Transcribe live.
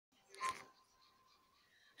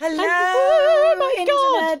Hello, Oh my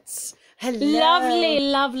Internet. Hello. Lovely,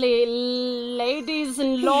 lovely ladies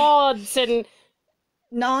and lords and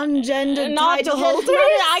Non-gendered not title gen- holders. no,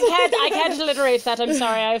 I can't alliterate that. I'm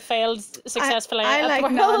sorry, I failed successfully. I at like the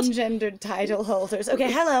world. non-gendered title holders.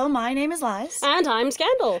 Okay, hello, my name is Liz. And I'm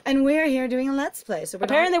Scandal. And we're here doing a Let's Play. So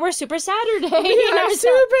Apparently we're Super Saturday. we are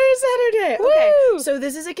Super Saturday. Okay, Woo! so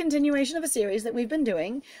this is a continuation of a series that we've been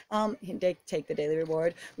doing. Take the daily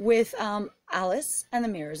reward with Alice and the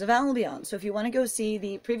Mirrors of Albion. So if you want to go see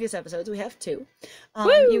the previous episodes, we have 2.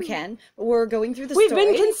 You can. But we're going through the We've story.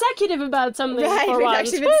 been consecutive about something Right, for we've once.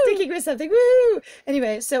 actually been sticking with something. Woo!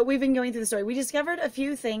 Anyway, so we've been going through the story. We discovered a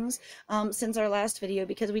few things since our last video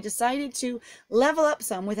because we decided to level up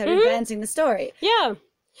some without advancing the story. Yeah.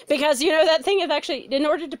 Because, you know, that thing of actually, in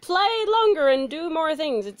order to play longer and do more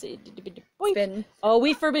things, it's... Spin. Oh,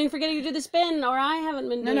 we've been forgetting to do the spin, or I haven't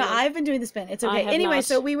been doing No, it. I've been doing the spin. It's I okay. have Anyway, not.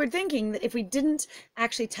 so we were thinking that if we didn't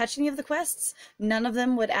actually touch any of the quests, none of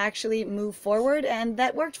them would actually move forward, and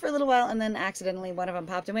that worked for a little while, and then accidentally one of them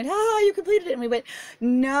popped and went, you completed it, and we went,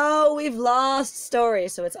 no, we've lost story,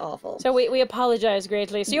 so it's awful. So we apologize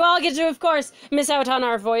greatly. So you all get to, of course, miss out on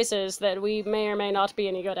our voices that we may or may not be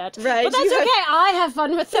any good at. Right. But that's okay. I have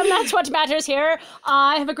fun with them. That's what matters here.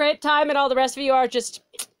 I have a great time, and all the rest of you are just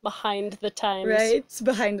behind the times. Right?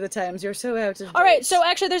 Behind the times. You're so out of date. All right, so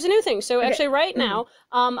actually there's a new thing. So actually right now,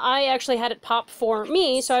 I actually had it pop for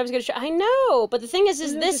me, so I was going to show. I know, but the thing is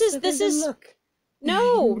this is Look.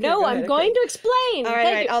 no, go I'm ahead, going to explain. All right,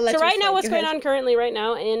 Thank right, you. I'll let so you right explain. now, what's Go going ahead. on currently right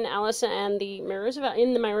now in Alice and the Mirrors of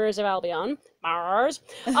Albion, Mars,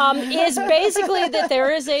 is basically that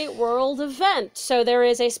there is a world event. So there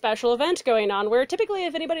is a special event going on where typically,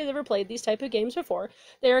 if anybody's ever played these type of games before,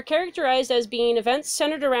 they are characterized as being events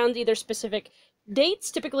centered around either specific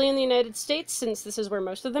dates, typically in the United States, since this is where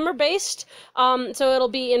most of them are based. So it'll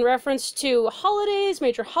be in reference to holidays,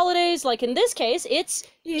 major holidays, like in this case, it's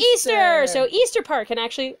Easter. So Easter Park, and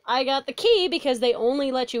actually I got the key because they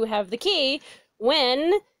only let you have the key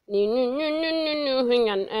when... Hang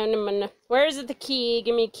on, where is it, the key?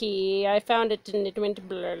 Give me a key. I found it and it went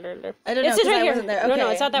blur. I don't know, It's 'cause right I here. wasn't there. Okay. No,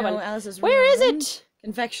 it's not that No, one. Alice's Where is room. it?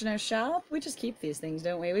 Confectioner shop. We just keep these things,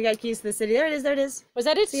 don't we? We got keys to the city. There it is. There it is. Was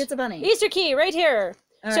that it? See, it's a bunny. Easter key, right here.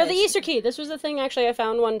 All So right. the Easter key, this was the thing actually I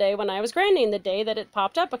found one day when I was grinding, the day that it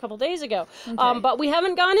popped up a couple days ago. Okay. But we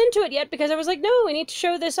haven't gone into it yet because I was like, no, we need to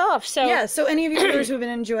show this off. So Yeah, so any of you viewers who've been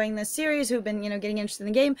enjoying this series, who've been, getting interested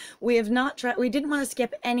in the game, we have not tried, we didn't want to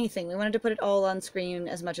skip anything. We wanted to put it all on screen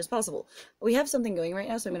as much as possible. We have something going right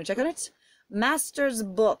now, so I'm going to check on it. Master's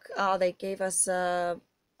Book. Oh, they gave us,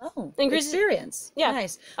 experience. Yeah.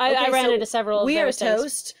 Nice. I ran so into several of we are those things.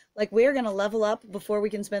 toast. Like, we're going to level up before we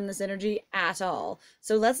can spend this energy at all.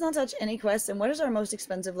 So let's not touch any quests. And what is our most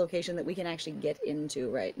expensive location that we can actually get into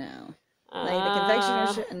right now? Like the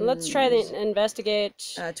confectioner. Let's try to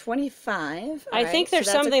investigate. 25. I think there's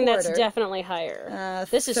so that's a something that's quarter. definitely higher.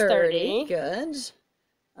 This is 30. 30. Good.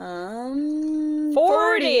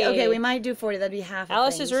 40. Okay, we might do 40. That'd be half of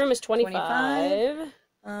Alice's things. room is 25.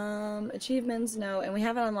 Achievements, no. And we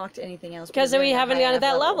haven't unlocked anything else. Because we haven't gotten to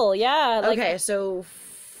that level. Yeah. Like, Okay, so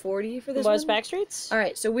 40 for this one? was Backstreets? All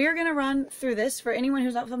right, so we're going to run through this. For anyone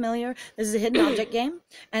who's not familiar, this is a hidden object game.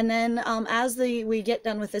 And then as we get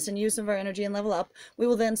done with this and use some of our energy and level up, we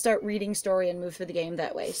will then start reading story and move through the game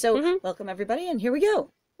that way. So welcome, everybody, and here we go.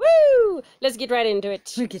 Woo! Let's get right into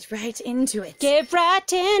it. We'll get right into it. Get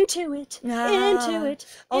right into it. Into it.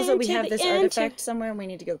 Also, we into have the this into- artifact somewhere, and we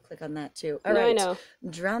need to go click on that, too. All No, right. I know.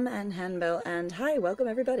 Drum and handbell, and hi, welcome,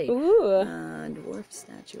 everybody. Ooh. Dwarf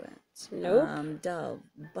statuette. Nope. Dove.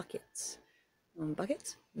 Bucket.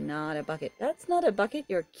 Bucket? Not a bucket. That's not a bucket.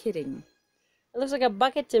 You're kidding. It looks like a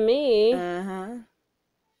bucket to me. Uh-huh.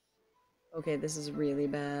 Okay, this is really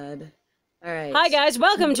bad. All right. Hi guys,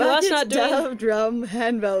 welcome to us Bucket, not doing. dove, drum,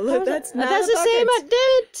 handbell. Look, that's not That's a the same. bucket.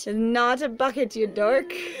 Damn it! Not a bucket, you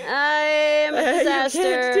dork. I am a disaster. You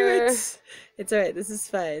can't do it. It's all right. This is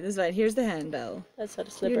fine. This is fine. Here's the handbell. That's not a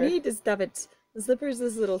slipper. You need to stop it. The slipper is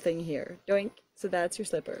this little thing here. Doink. So that's your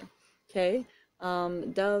slipper. Okay.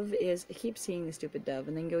 Dove is. I keep seeing the stupid dove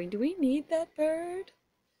and then going, do we need that bird?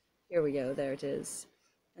 Here we go. There it is.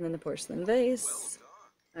 And then the porcelain vase.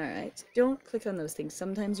 All right. Don't click on those things.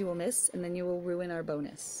 Sometimes you will miss, and then you will ruin our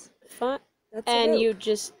bonus. Fine. That's a And rope. you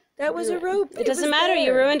just. That was a rope. It doesn't was matter.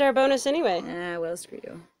 You there. ruined our bonus anyway. Ah, well, screw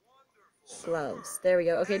you. Gloves. There we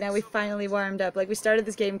go. Okay, now we finally warmed up. Like, we started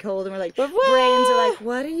this game cold, and we're like, brains are like,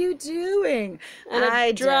 what are you doing? And a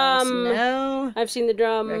I drum. don't know. I've seen the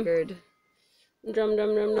drum. Record.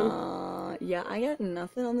 Drum. Yeah, I got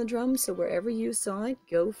nothing on the drum, so wherever you saw it,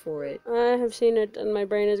 go for it. I have seen it, and my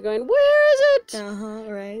brain is going, where is it? Uh-huh,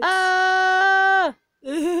 right. Ah!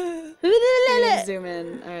 zoom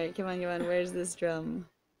in. All right, come on, come on. Where's this drum?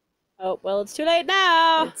 Oh, well, it's too late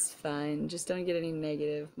now. It's fine. Just don't get any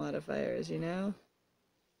negative modifiers, you know?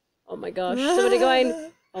 Oh my gosh. Somebody going.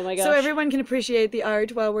 Oh my gosh. So everyone can appreciate the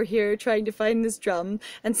art while we're here trying to find this drum.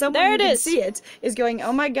 And someone There who it can is. see it is going,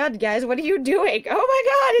 oh my god, guys, what are you doing? Oh my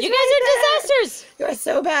god, it's You right guys are there. disasters. You are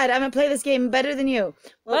so bad. I'm gonna play this game better than you.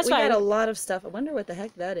 Well, That's we fine. got a lot of stuff. I wonder what the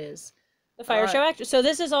heck that is. The fire show act. So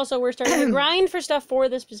this is also, we're starting to grind for stuff for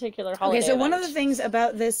this particular holiday Okay, so one of event. the things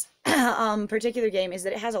about this particular game is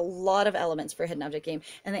that it has a lot of elements for a hidden object game,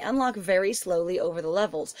 and they unlock very slowly over the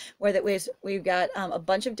levels, where that we've got a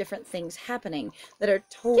bunch of different things happening that are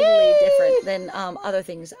totally different than other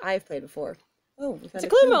things I've played before. Oh, we found It's a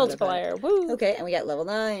clue modifier. multiplier. Woo. Okay, and we got level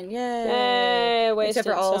 9. Yay! Yay, wasted Except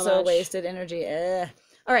for so also much. wasted energy.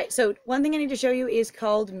 All right, so one thing I need to show you is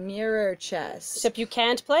called mirror chess. Except you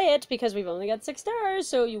can't play it because we've only got 6 stars,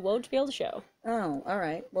 so you won't be able to show. Oh, all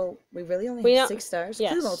right. Well, we really only We have don't- 6 stars.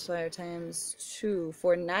 yes. Clue multiplier times 2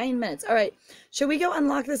 for 9 minutes. All right. Should we go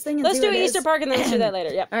unlock this thing and Let's see do what it Easter is? Park and then let's do that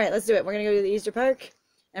later. Yep. All right, let's do it. We're going to go to the Easter Park,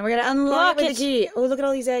 and we're going to unlock it with the key. Oh, look at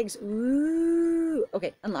all these eggs. Ooh.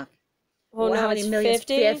 Okay, unlock. Oh Wow, no, how many it's millions?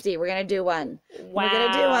 50? 50. We're going to do one. Wow. We're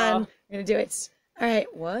going to do one. We're going to do it. All right,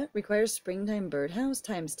 what? Requires springtime birdhouse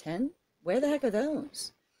times 10? Where the heck are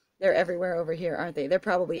those? They're everywhere over here, aren't they? They're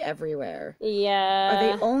probably everywhere. Yeah. Are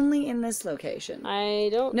they only in this location? I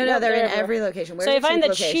don't No, know. they're in every location. Where's So you the find cheap the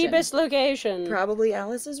location? cheapest location. Probably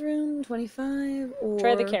Alice's room, 25, or...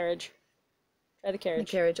 Try the carriage. Try the The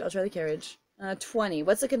carriage. carriage. I'll try the carriage. 20.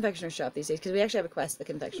 What's the confectioner's shop these days? Because we actually have a quest, the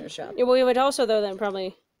confectioner's shop. Yeah, well, we would also, though, then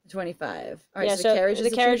probably... 25. All right, Yeah, so the carriage is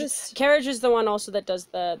the carriage, cheapest? carriage is the one also that does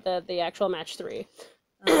the actual match 3.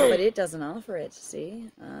 But it doesn't offer it, see?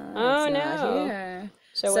 Oh, it's not no. here.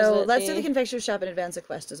 So, So was it let's do the confectioner's shop and advance a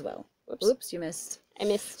quest as well. Whoops. Oops, you missed. I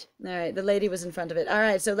missed. All right, the lady was in front of it. All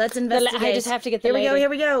right, so let's investigate. I just have to get the Here we go, lady. here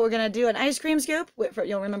we go. We're going to do an ice cream scoop.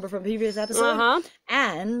 You'll remember from previous episode. Uh-huh.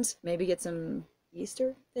 And maybe get some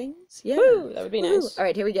Easter things. Yeah. Woo, that would be Woo. nice. All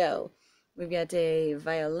right, here we go. We've got a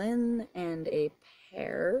violin and a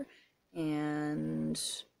pear. And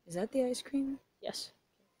is that the ice cream? Yes.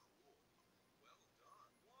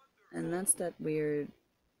 And that's that weird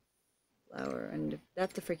flower. And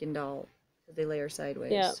that's the freaking doll. They lay her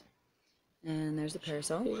sideways. Yeah. And there's the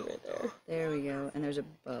parasol. She's right there. There we go. And there's a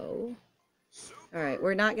bow. All right,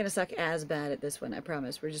 we're not going to suck as bad at this one, I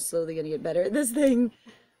promise. We're just slowly going to get better at this thing.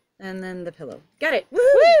 And then the pillow. Got it. Woo!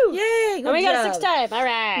 Yay! Good And we got a job. 6 time. All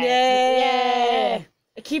right. Yay!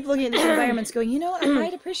 I keep looking at these environments going, you know, I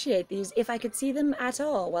might appreciate these if I could see them at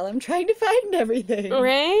all while I'm trying to find everything.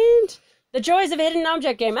 Right? The joys of a hidden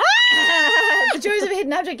object game. Ah! The joys of a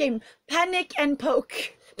hidden object game. Panic and poke.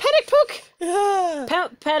 Panic poke! Ah,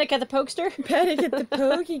 Panic at the pokester. Panic at the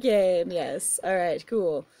pokey game. Yes. All right,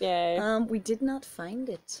 cool. Yay. We did not find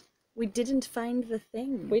it. We didn't find the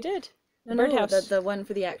thing. We did. No, Birdhouse. the one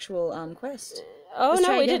for the actual quest. Oh, Let's no,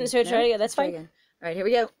 try we again. didn't. So try again. That's Let's try fine. again. All right, here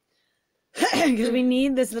we go. Because we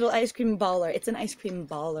need this little ice cream baller. It's an ice cream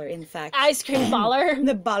baller, in fact. Ice cream baller.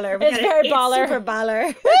 The baller. It's very baller. Super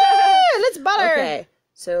baller. Let's baller. Okay,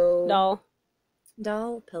 so Doll.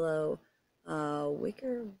 doll, pillow,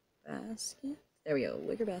 wicker basket. There we go.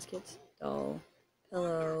 Wicker basket, doll,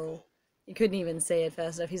 pillow. He couldn't even say it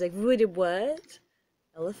fast enough. He's like, what?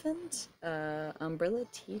 Elephant, umbrella,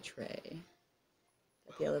 tea tray.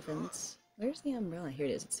 Got the elephants. Where's the umbrella? Here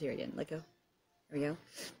it is. It's here again. Let go. There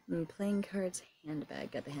we go. Playing cards,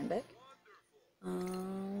 handbag. Got the handbag.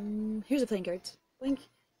 Here's the playing cards. Blink.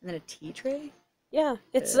 And then a tea tray. Yeah.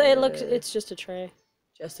 It's just a tray.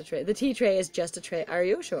 Just a tray. The tea tray is just a tray. Are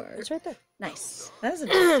you sure? It's right there. Nice. That is a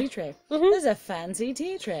nice tea tray. That is a fancy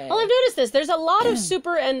tea tray. Well, I've noticed this. There's a lot of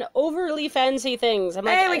super and overly fancy things. I'm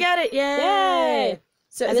like, Hey, we got it! Yay!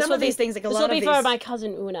 So And some of these things, like a this lot will of be these. for my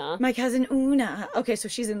cousin Una. My cousin Una. Okay, so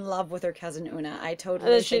she's in love with her cousin Una. I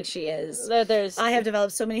totally think she is. There's. I have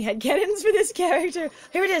developed so many headcanons for this character.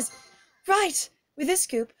 Here it is. Right. With this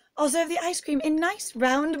scoop, I'll serve the ice cream in nice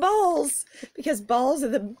round balls. Because balls are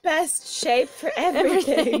the best shape for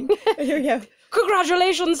everything. Here we go.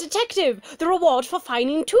 Congratulations, detective! The reward for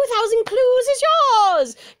finding 2,000 clues is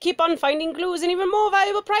yours! Keep on finding clues and even more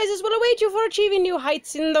valuable prizes will await you for achieving new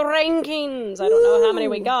heights in the rankings. I don't know how many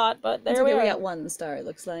we got, but there we We are. got 1 star, it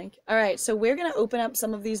looks like. All right, so we're going to open up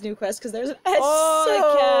some of these new quests because there's so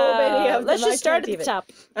many of them. Let's I just start can't at the even. top.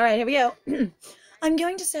 All right, here we go. I'm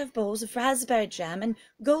going to serve bowls of raspberry jam and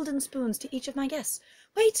golden spoons to each of my guests.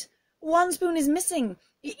 Wait, 1 spoon is missing.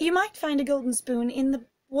 You might find a golden spoon in the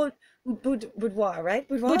boudoir, right?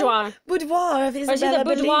 Boudoir. Boudoir of Or is Isabella it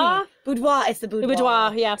the boudoir? Bellini. Boudoir, it's the boudoir. The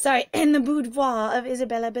boudoir, yeah. Sorry, in the boudoir of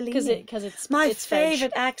Isabella Bellini. Because it's my it's French.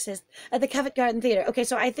 favorite access at the Covent Garden Theatre. Okay,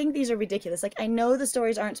 so I think these are ridiculous. Like, I know the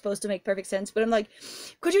stories aren't supposed to make perfect sense, but I'm like,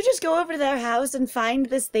 could you just go over to their house and find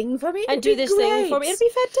this thing for me? And do this thing for me? It'd be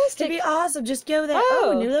fantastic. It'd be awesome. Just go there.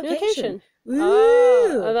 Oh, new location. Ooh.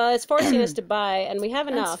 Oh, well, it's forcing us to buy, and we have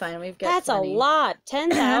enough. That's fine. We've got That's plenty. a lot. That's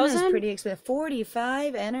 10,000. pretty expensive.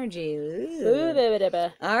 45 energy. Ooh. Ooh, baby.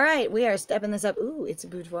 All right, we are stepping this up. Ooh, it's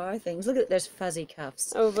boudoir things. Look at there's fuzzy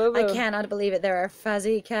cuffs. Oh, boo I boo. cannot believe it. There are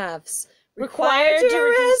fuzzy cuffs. Required to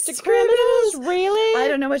arrest criminals? Really? I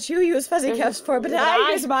don't know what you use fuzzy cuffs for, but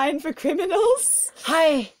I use mine for criminals.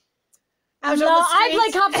 Hi. Out No, on the I play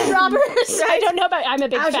streets. cops and robbers. I don't know about. I'm a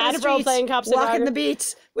big Out on fan the of role-playing streets, cops and walking robbers. the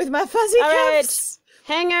beat with my fuzzy All right. cuffs.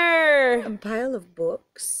 Hanger. A pile of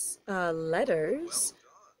books, letters,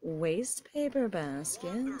 waste paper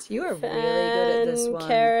baskets. You are really good at this one.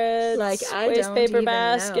 Carrots. Like, I waste don't paper even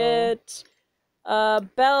basket.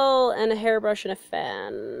 Bell and a hairbrush and a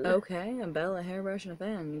fan. Okay, a bell, a hairbrush, and a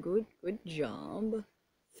fan. Good job.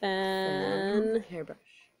 Fan. Hairbrush.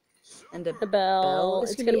 And a A bell.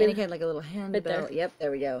 It's It's gonna be any be kind of like a little hand right bell. there. Yep,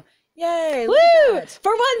 there we go. Yay! Woo! Look at that.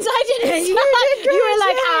 For once, I didn't. You stop. did good, You were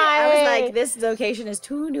like, yay. I was I like, this location is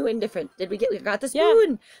too new and different. We got the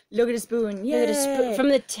spoon. Look at the spoon. Yay. Look at a spoon from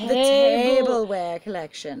the table. The tableware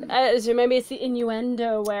collection. So maybe it's the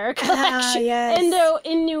innuendo wear collection. Yes.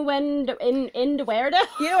 Innuendo.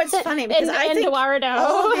 You know, it's funny because I think Innuendo.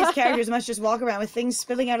 all of these characters must just walk around with things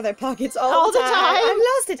spilling out of their pockets all, All the time. time. I've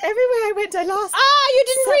lost it everywhere I went. I lost. You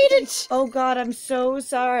didn't read it. Oh God, I'm so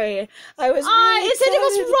sorry. I was. It said it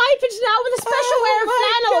was ripened now with a special wear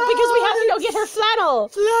flannel because we have to go get her flannel.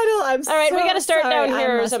 Flannel. I'm All right, so we got to start sorry. down I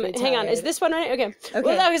here or must something. be Hang on, is tired. this one right? Okay. Okay.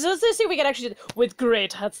 Well, so let's see if we can actually do with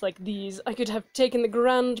great hats like these. I could have taken the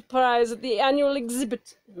grand prize at the annual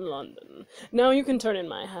exhibit in London. Now you can turn in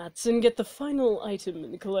my hats and get the final item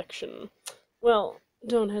in the collection. Well,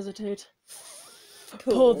 don't hesitate.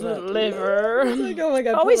 Pull the lever. It's like, oh my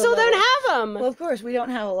God. Oh, we pull the still don't lever. have them. Well, of course, we don't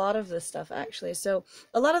have a lot of this stuff actually. So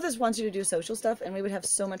a lot of this wants you to do social stuff, and we would have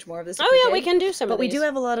so much more of this. If Oh yeah, did. we can do some But of we these. do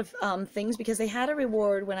have a lot of things because they had a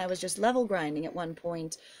reward when I was just level grinding at one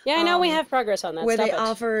point. Yeah, I know we have progress on that. Where Stop they it.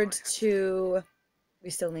 offered to.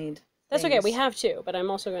 We still need. That's okay. things. We have two, but I'm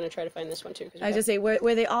also going to try to find this one too. 'Cause we I got- just say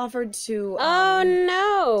where they offered to. Oh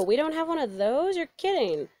no, we don't have one of those. You're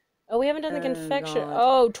kidding. Oh, we haven't done the Oh, confection. God.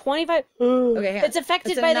 Oh, 25. Okay, hang on. It's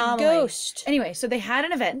affected It's by an the anomaly. ghost. Anyway, so they had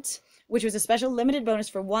an event, which was a special limited bonus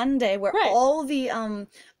for one day, where Right. all the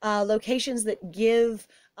locations that give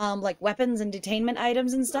like weapons and detainment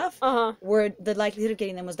items and stuff were the likelihood of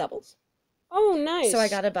getting them was doubles. Oh, nice. So I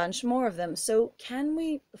got a bunch more of them. So can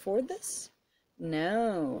we afford this?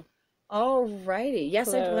 No. Alrighty.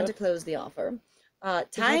 Yes, I want to close the offer.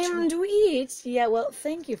 Time to eat. Yeah, well,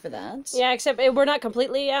 thank you for that. Yeah, except we're not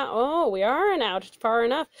completely out. Oh, we aren't out far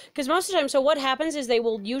enough. Because most of the time, so what happens is they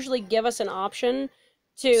will usually give us an option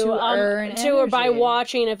to earn or by energy.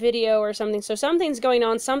 watching a video or something. So something's going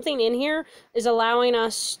on. Something in here is allowing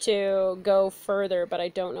us to go further, but I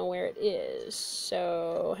don't know where it is.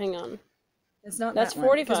 So hang on. It's not That's that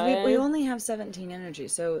one, 'cause 45. we only have 17 energy,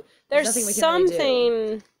 so There's nothing we can really do.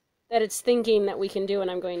 something that it's thinking that we can do,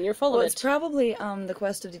 and I'm going, you're full Well, of it's it. probably the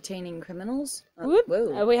quest of detaining criminals. Whoop.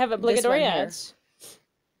 Whoa. We have This one obligatory here. ads.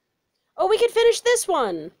 Oh, we could finish this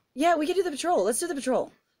one. Yeah, we could do the patrol. Let's do the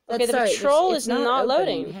patrol. Okay, the Sorry, patrol it's is not opening.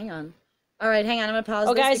 loading. Hang on. All right, hang on. I'm gonna pause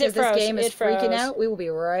Oh, this guys, it because froze. this game is It froze. freaking out. We will be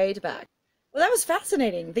right back. Well, that was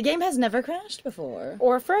fascinating. The game has never crashed before.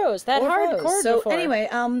 Or froze. That Or hardcore froze. So before. anyway,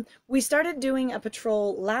 we started doing a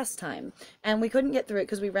patrol last time, and we couldn't get through it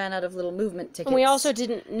because we ran out of little movement tickets. And we also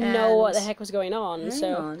didn't know what the And- heck was going on, Hang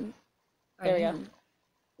so... on. All There we hang go. on.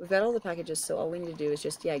 We've got all the packages, so all we need to do is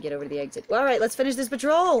just, get over to the exit. Well, all right, let's finish this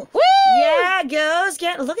patrol. Woo! Yeah,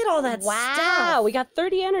 look at all that Wow, stuff. we got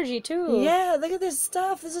 30 energy, too. Yeah, look at this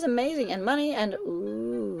stuff. This is amazing. And money, and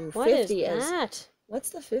ooh, What is 50 that? What's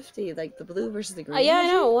the 50? Like the blue versus the green? Yeah, I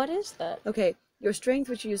energy? know. What is that? Okay, your strength,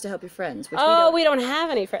 which you use to help your friends. Which Oh, we we don't have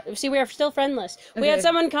any friends. See, we are still friendless. We had Okay.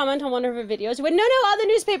 someone comment on one of our videos. Went, no, all the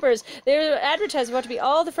newspapers. They're advertising about to be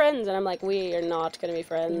all the friends. And I'm like, we are not going to be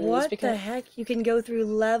friends. What because... the heck? You can go through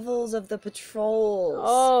levels of the patrols.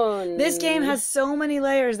 Oh, This game has so many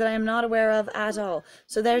layers that I am not aware of at all.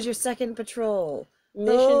 So there's your second patrol.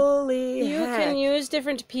 Mission. Holy You heck. can use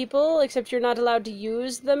different people, except you're not allowed to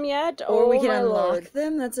use them yet. Or we can my unlock Lord.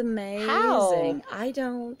 them. That's amazing. How? I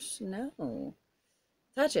don't know.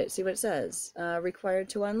 Touch it. See what it says. Required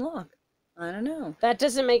to unlock. I don't know. That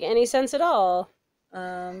doesn't make any sense at all.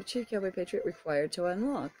 Chief Cowboy Patriot required to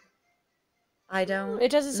unlock. I don't. It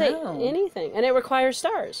doesn't say know. anything, and it requires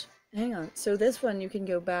stars. Hang on. So this one you can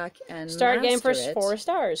go back and Start game for master it. 4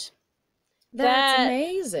 stars. That's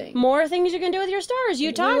amazing. More things you can do with your stars.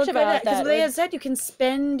 You talked about that. Because they had said you can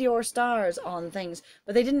spend your stars on things,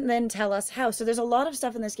 but they didn't then tell us how. So there's a lot of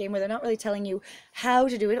stuff in this game where they're not really telling you how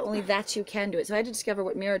to do it, only that you can do it. So I had to discover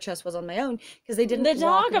what mirror chess was on my own because they didn't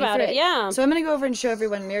talk about it. Yeah. So I'm going to go over and show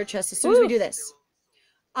everyone mirror chess as soon as we do this.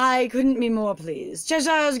 I couldn't be more pleased.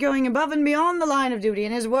 Cheshire's going above and beyond the line of duty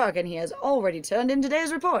in his work, and he has already turned in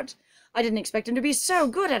today's report. I didn't expect him to be so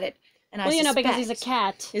good at it. And well, you know, because he's a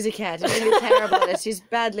cat. He's a cat. He's going to be terrible at it. He's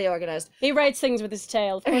badly organized. He writes things with his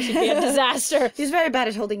tail. Of course, he'd be a disaster. He's very bad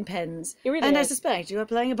at holding pens. He really and is. I suspect you are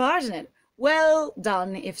playing a part in it. Well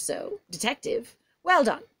done, if so. Detective, well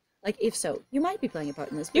done. Like, if so, you might be playing a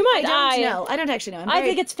part in this. You might. I don't know. I don't actually know. I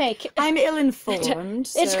think it's fake. I'm ill-informed.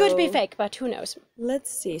 So... It could be fake, but who knows?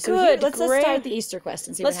 Let's see. So let's start the Easter quest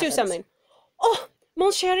and see what happens. Let's do something. Oh,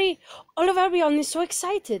 mon chéri, all of Albion is so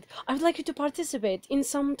excited. I would like you to participate in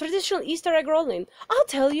some traditional Easter egg rolling. I'll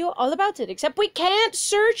tell you all about it, except we can't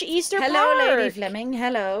search Easter Park. Hello, Lady Fleming.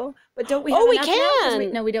 Hello. But don't we have enough now?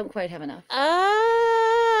 No, we don't quite have enough.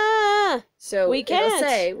 So we can't. It'll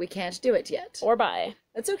say we can't do it yet. Or buy.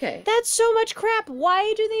 That's okay. That's so much crap.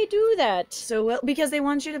 Why do they do that? So, well, because they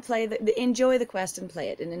want you to play, enjoy the quest and play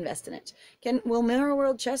it and invest in it. Will Mirror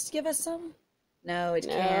World Chess give us some? No, it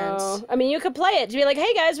can't. I mean, you could play it to be like,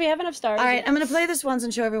 hey guys, we have enough stars. All right, I'm going to play this once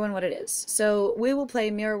and show everyone what it is. So we will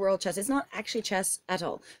play Mirror World Chess. It's not actually chess at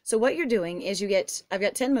all. So what you're doing is I've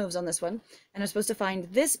got 10 moves on this one, and I'm supposed to find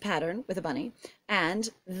this pattern with a bunny and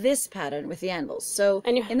this pattern with the anvils. So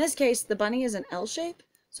in this case, the bunny is an L shape.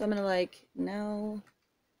 So I'm going to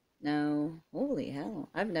no. Holy hell.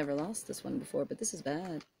 I've never lost this one before, but this is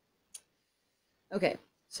bad. Okay,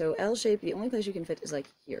 so L shape, the only place you can fit is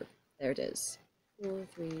here. There it is. 4,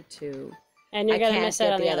 3, 2. And you're going to miss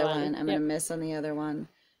out on the other one. I'm going to miss on the other one.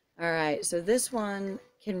 All right, so this one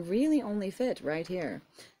can really only fit right here.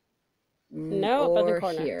 No, up in the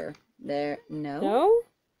corner. Here. There. No? No?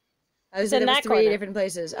 I was in that 3 different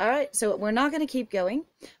places. All right, so we're not going to keep going,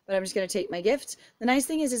 but I'm just going to take my gift. The nice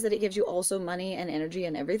thing is that it gives you also money and energy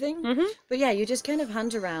and everything. But yeah, you just kind of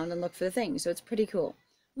hunt around and look for the things, so it's pretty cool.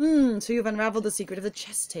 So you've unraveled the secret of the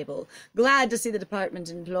chess table. Glad to see the department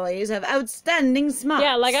employees have outstanding smarts.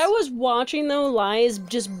 Yeah, I was watching the lies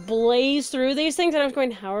just blaze through these things, and I was going,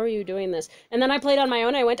 how are you doing this? And then I played on my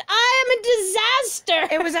own, and I went, I am a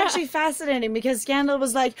disaster! It was actually fascinating, because Scandal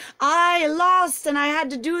was like, I lost, and I had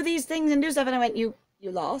to do these things and do stuff, and I went, You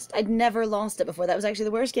lost? I'd never lost it before. That was actually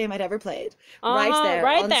the worst game I'd ever played.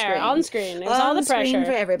 Right there, on screen. It was all the pressure. On screen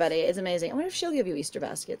for everybody. It's amazing. I wonder if she'll give you Easter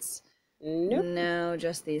baskets. Nope. No,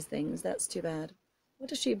 just these things. That's too bad.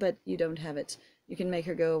 What does she? But you don't have it. You can make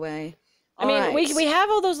her go away. I mean, we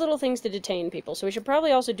have all those little things to detain people, so we should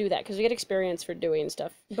probably also do that, because we get experience for doing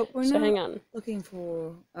stuff. But we're not hang on. Looking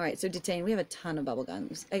for... All right, so detain. We have a ton of bubble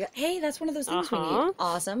guns. Hey, that's one of those things we need.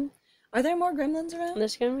 Awesome. Are there more gremlins around?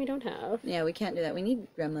 This gun we don't have. Yeah, we can't do that. We need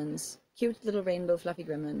gremlins. Cute little rainbow fluffy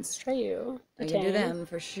gremlins. Try you. I can do them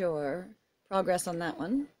for sure. Progress on that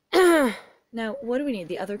one. Now, what do we need?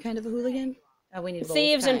 The other kind of a hooligan? Oh, we need both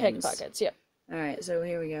thieves and kinds. pickpockets, yep. Alright, so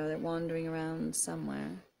here we go. They're wandering around somewhere.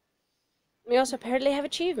 We also apparently have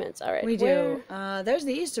achievements. Alright, we do. There's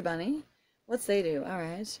the Easter Bunny. What's they do?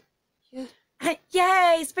 Alright. Yeah.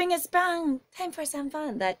 Yay! Spring has sprung! Time for some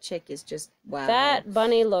fun! That chick is just, wow. That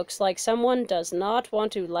bunny looks like someone does not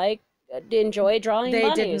want to, enjoy drawing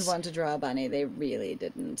bunnies. They didn't want to draw a bunny. They really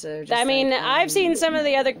didn't. I mean, I've seen some of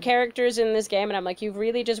the other characters in this game, and I'm like, you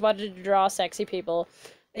really just wanted to draw sexy people.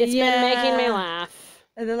 It's been making me laugh.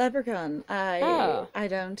 The leprechaun. I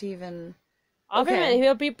don't even... Okay.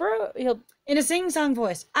 He'll be he'll... In a sing-song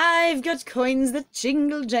voice. I've got coins that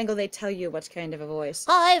jingle jangle. They tell you what kind of a voice.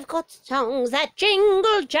 I've got songs that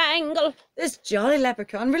jingle jangle. This jolly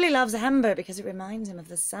leprechaun really loves amber because it reminds him of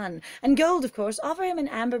the sun. And gold, of course. Offer him an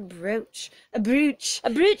amber brooch. A brooch.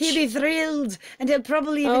 He'll be thrilled. And he'll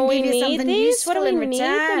probably even give you something useful in return. What do we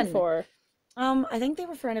need them for? I think they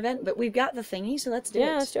were for an event, but we've got the thingy, so let's do it.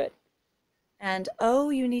 Yeah, let's do it. And,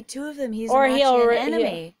 you need 2 of them. He's actually an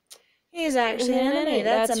enemy. He's actually an enemy.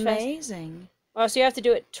 That's amazing. Oh, so you have to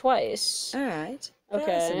do it twice. All right. Okay.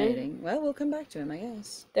 Fascinating. Well, we'll come back to him, I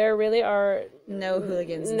guess. There really are... No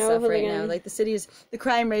hooligans and stuff right now. The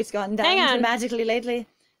crime rate's gone down dramatically lately.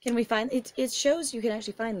 Can we find... It shows you can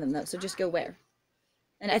actually find them, though, so just go where?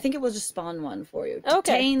 And I think it will just spawn one for you.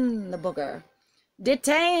 Okay. Detain the booger.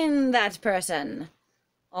 Detain that person.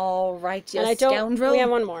 All right, you scoundrel. We have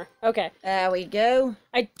one more. Okay. There we go.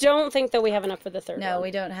 I don't think that we have enough for the third one. No, we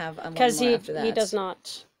don't have one more after that. He does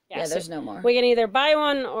not Yeah, there's no more. We can either buy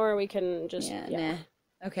one or we can just... Yeah,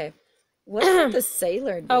 nah. Okay. What about the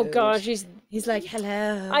sailor dude? Oh gosh, he's like,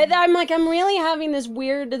 hello. I'm like, I'm really having this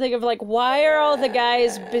weird thing of like, why are all the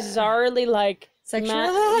guys bizarrely like...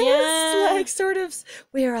 Sexualized? Yeah. Like, sort of,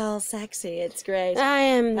 we're all sexy. It's great. I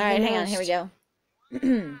am... All right, hang on, here we go.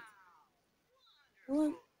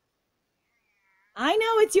 I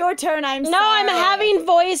know it's your turn, I'm sorry. No, I'm having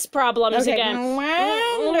voice problems Okay. again.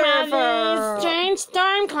 Wonderful. These strange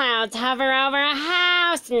storm clouds hover over a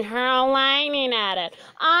house and hurl lightning at it.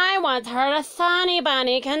 I once heard a sunny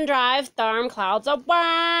bunny can drive storm clouds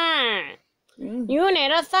away. You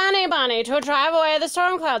need a sunny bunny to drive away the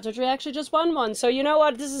storm clouds, which we actually just won one. So you know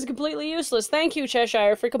what? This is completely useless. Thank you,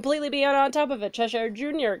 Cheshire, for completely being on top of it. Cheshire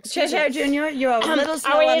Jr. Cheshire Jr., you're a little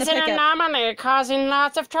slow on the Always an pickup. anomaly, causing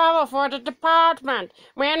lots of trouble for the department.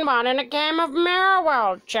 Win one in a game of Mirror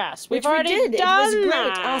World chess. Which We've already we did. done It was great,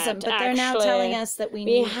 that, awesome. But they're now actually. telling us that we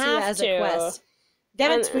need to have as to. a quest.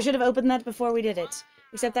 Damn it, And- we should have opened that before we did it.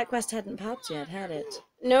 Except that quest hadn't popped yet, had it?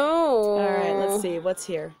 No. All right, let's see. What's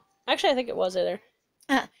here? Actually, I think it was either.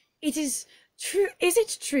 It is true. Is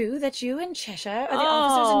it true that you and Cheshire are the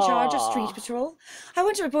officers in charge of street patrol? I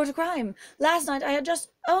want to report a crime. Last night I had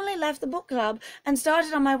just only left the book club and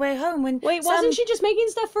started on my way home when Wait, wasn't she just making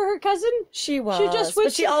stuff for her cousin? She was, just but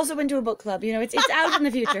went she to- also went to a book club. You know, it's out in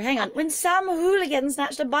the future. Hang on. When some hooligan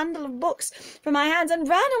snatched a bundle of books from my hands and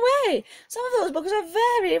ran away. Some of those books are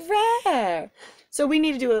very rare. So we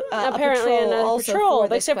need to do a Apparently patrol another also patrol, for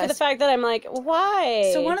this except for the quest. fact that I'm like, why?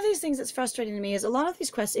 So one of these things that's frustrating to me is a lot of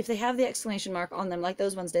these quests, if they have the exclamation mark on them, like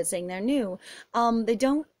those ones did, saying they're new, they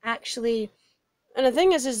don't actually. And the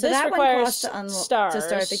thing is So this that one requires costs stars to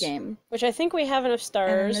start the game, which I think we have enough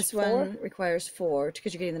stars. and this for. one requires 4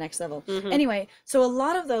 because you're getting the next level. Mhm. Anyway, so a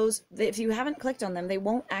lot of those, if you haven't clicked on them, they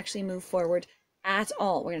won't actually move forward at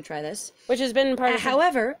all. We're gonna try this. Which has been part of.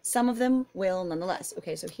 However, some of them will nonetheless.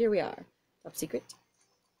 Okay, so here we are. Top secret.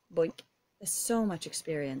 Boink. There's so much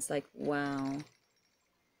experience. Like, wow.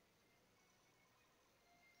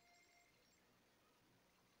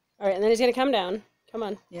 All right, and then he's gonna come down. Come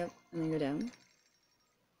on. Yep, and then go down.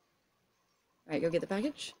 All right, go get the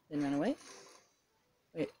package, then run away.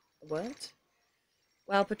 Wait, what?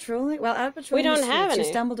 While patrolling, out patrolling, We don't the have streets, you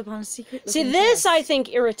any. stumbled upon a secret. See, this I think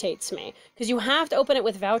irritates me because you have to open it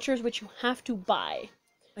with vouchers, which you have to buy.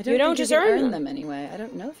 I you don't think just you can earn them anyway. I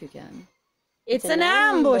don't know if you can. It's an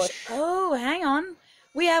ambush. Oh, hang on.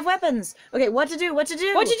 We have weapons. Okay, what to do? What to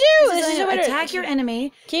do? What to do? This is what it- attack your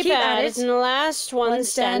enemy. Keep at it, and the last one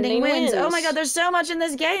standing wins. Oh my god, there's so much in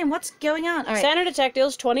this game. What's going on? All right. Standard attack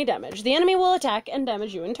deals 20 damage. The enemy will attack and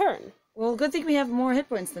damage you in turn. Well, good thing we have more hit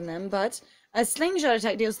points than them, but a slingshot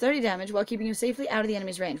attack deals 30 damage while keeping you safely out of the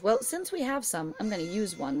enemy's range. Well, since we have some, I'm going to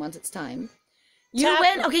use one once it's time. You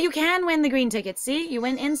win. Okay, you can win the green ticket. See? You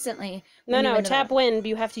win instantly. No, tap win, but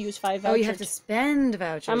you have to use 5 vouchers. Oh, you have to spend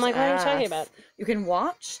vouchers. I'm like, what are you talking about? You can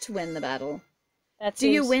watch to win the battle. That Do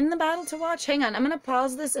you seems- win the battle to watch? Hang on, I'm going to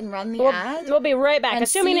pause this and run the ad. We'll be right back, and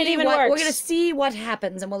assuming it see even what, works. We're going to see what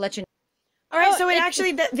happens, and we'll let you know. All right, Oh, so it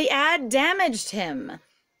actually, the ad damaged him.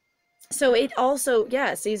 So it also,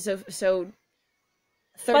 yeah, see, so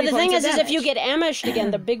 30 But the thing points is of if you damage. get ambushed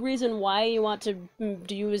again, the big reason why you want to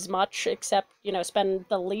do as much, except, spend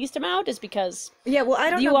the least amount, is because... Yeah, well, I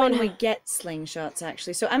don't you know when won't we ha- get slingshots,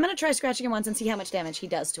 actually. So I'm going to try scratching him once and see how much damage he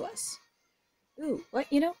does to us. Ooh, what?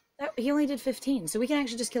 He only did 15, so we can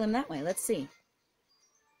actually just kill him that way. Let's see.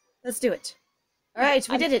 Let's do it. All right,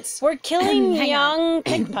 we did it. We're killing Hang young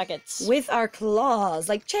pickpockets. With our claws.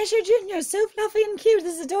 Like Cheshire Jr., so fluffy and cute.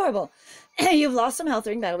 This is adorable. You've lost some health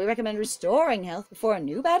during battle. We recommend restoring health before a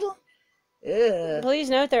new battle. Ugh. Please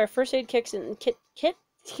note there are first aid kits and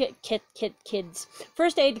kids.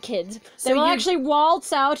 First aid kids. So They will you- actually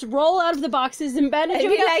waltz out, roll out of the boxes, and bandage And you.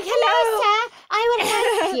 be and go, like, hello. sir. I will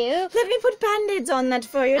help you. Let me put band-aids on that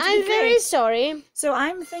for you. It'll I'm be very great. sorry. So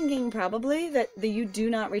I'm thinking probably that you do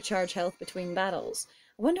not recharge health between battles.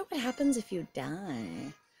 I wonder what happens if you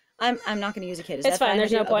die. I'm not going to use a kit. Is It's that fine.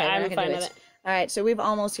 There's with no you? point. Okay, we're I'm not gonna fine do with it. All right, so we've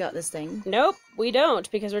almost got this thing. Nope, we don't,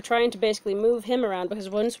 because we're trying to basically move him around, because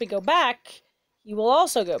once we go back, he will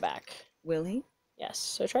also go back. Will he? Yes,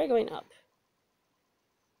 so try going up.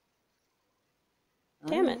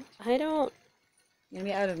 Damn it, I don't... You're going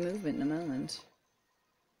to be out of movement in a moment.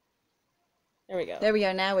 There we go. There we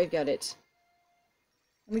are. Now we've got it.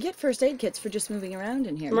 And we get first aid kits for just moving around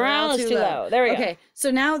in here. Morale is too low. There we go. Okay,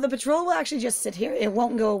 so now the patrol will actually just sit here. It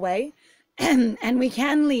won't go away. and we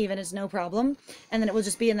can leave and it's no problem, and then it will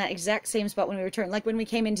just be in that exact same spot when we return, like when we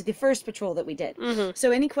came into the first patrol that we did.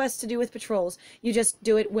 So any quests to do with patrols, you just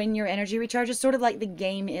do it when your energy recharges, sort of like the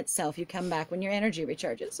game itself. You come back when your energy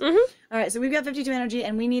recharges. All right, so we've got 52 energy,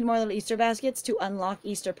 and we need more little Easter baskets to unlock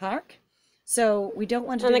Easter Park. So we don't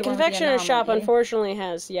want to do the confectioner's shop, unfortunately,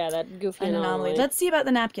 has, that goofy anomaly. Let's see about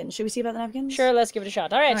the napkins. Should we see about the napkins? Sure, let's give it a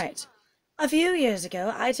shot. All right. All right. A few years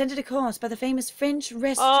ago, I attended a course by the famous French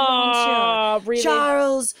restaurateur, really?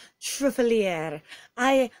 Charles Truffelier.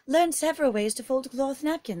 I learned several ways to fold cloth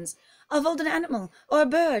napkins. I'll fold an animal or a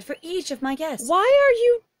bird for each of my guests. Why are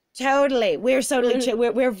you... Totally. We're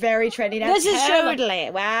we're very trendy now. This is totally.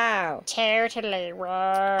 Wow. Totally.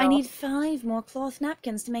 Wow. I need 5 more cloth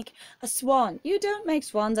napkins to make a swan. You don't make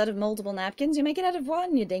swans out of multiple napkins. You make it out of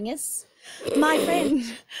one, you dingus. My friend,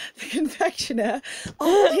 the confectioner,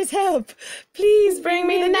 all his help. Please bring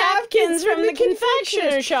me the napkins from the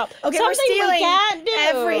confectioner shop. Okay, Something we're stealing we can't do.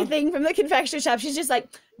 everything from the confectioner shop. She's just like,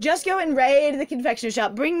 just go and raid the confectioner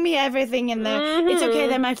shop. Bring me everything in there. It's okay.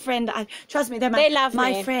 They're my friend. Trust me. They love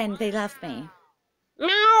my friend. They love me.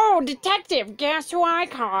 No, detective, guess who I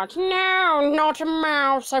caught? No, not a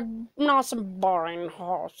mouse, not some boring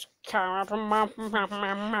horse cat. I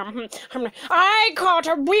caught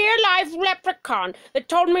a real-life leprechaun that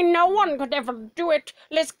told me no one could ever do it.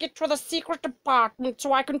 Let's get to the secret department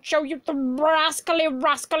so I can show you the rascally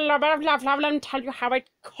rascal and tell you how I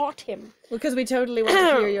caught him. Because we totally want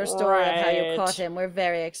to hear your story of how you caught him. We're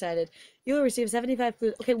very excited. You will receive 75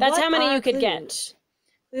 clues. Okay, that's how many you could clues? get.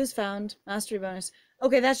 Clues found. Mastery bonus.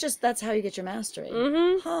 Okay, that's how you get your mastery.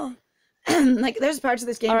 Huh. Like, there's parts of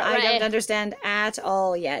this game I don't understand at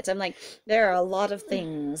all yet. I'm like, there are a lot of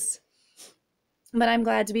things. But I'm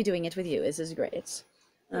glad to be doing it with you. This is great.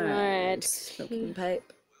 All right. Smoking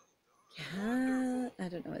pipe. Cat. I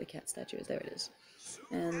don't know where the cat statue is. There it is.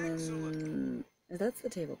 And then... That's the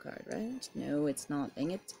table card, right? No, it's not. Dang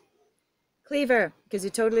it. Cleaver, because you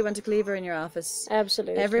totally want a cleaver in your office.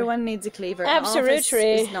 Absolutely. Everyone needs a cleaver. Absolutely. An office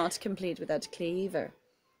is not complete without a cleaver.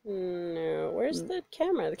 No, where's the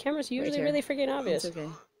camera? The camera's usually really freaking obvious. It's okay.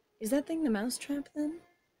 Is that thing the mousetrap then?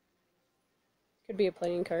 Could be a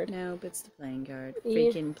playing card. No, but it's the playing card. Yeah.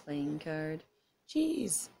 Freaking playing card.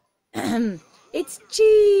 Cheese. It's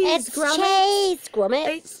cheese. It's cheese,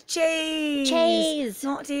 Gromit. It's cheese. Cheese.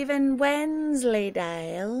 Not even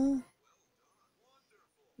Wensleydale.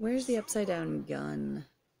 Where's the upside down gun?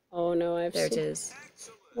 Oh no, There it is.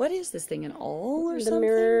 What is this thing, an awl or something? The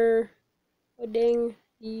mirror pudding.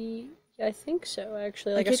 I think so,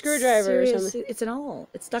 actually. Like a screwdriver or something. It's an awl.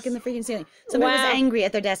 It's stuck in the freaking ceiling. Somebody was Wow. angry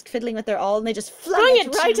at their desk, fiddling with their awl, and they just flung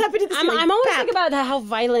it right up into the ceiling. I'm always Bam! thinking about how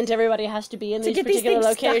violent everybody has to be in these get these particular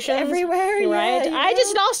things stuck locations. everywhere, right? yeah, I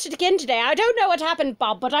just lost it again today. I don't know what happened,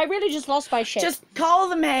 Bob, but I really just lost my shit. Just call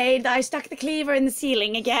the maid. I stuck the cleaver in the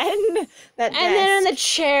ceiling again. That and then in the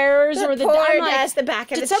chairs or the poor I'm like, desk, the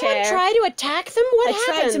back of the chair. Did someone try to attack them? What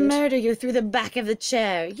happened? I tried to murder you through the back of the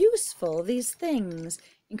chair. Useful, these things.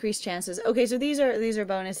 Increased chances. Okay, so these are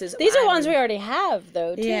bonuses. These are ones we already have,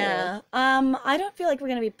 though, too. Yeah. I don't feel like we're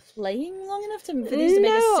going to be playing long enough for these to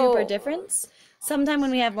make a super difference. Sometime when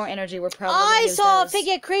we have more energy, we're probably I saw a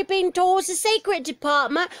figure creeping towards the secret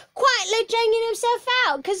department, quietly changing himself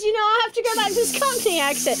out, because, you know, I have to go back to this Cockney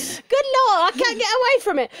accent. Good Lord, I can't get away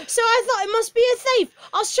from it. So I thought it must be a thief.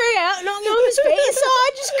 I'll straight out, knock on his feet, so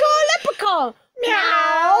I just call a leprechaun.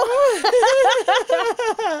 Meow.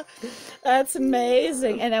 That's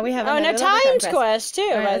amazing. And then we have no, Times Quest too.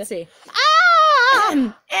 Right, let's see.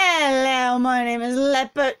 Ah! Hello, my name is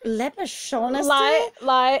Leper Shaughnessy.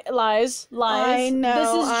 Lies. I know. This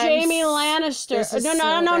is Jamie Lannister.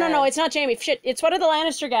 No. It's not Jamie. Shit, it's one of the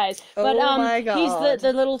Lannister guys. But my God. He's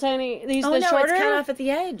the little tiny. He's the shorter. It's cut off at the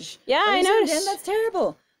edge. Yeah, I noticed. That's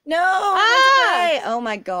terrible. No. Oh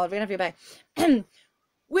my God, we're gonna have to go back.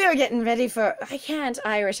 We're getting ready for... I can't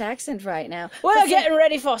Irish accent right now. We're getting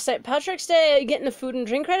ready for St. Patrick's Day, getting the food and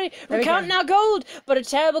drink ready. We're counting our gold, but a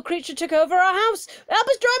terrible creature took over our house. Help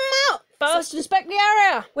us drive him out. First, inspect the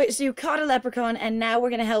area. Wait, so you caught a leprechaun, and now we're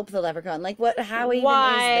going to help the leprechaun. Like, what? How even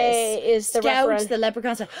Why is this? is the Scout the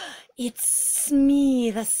leprechaun. So, it's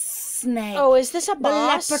me, the snake. Oh, is this a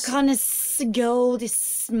boss? The leprechaun is gold,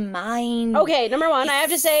 is mine. Okay, number one, I have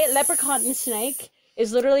to say, leprechaun and snake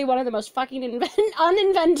is literally one of the most fucking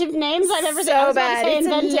uninventive names I've ever seen. So bad. It's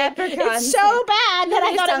a leprechaun. It's so bad that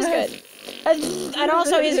I thought it was good. And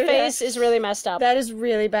also his face is really messed up. That is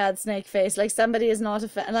really bad snake face. Like somebody is not a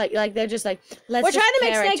fan. Like they're just like, let's We're just trying to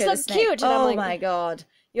make snakes look cute. And oh I'm like, my God.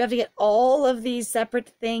 You have to get all of these separate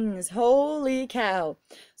things. Holy cow.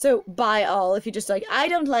 So buy all if you just like, I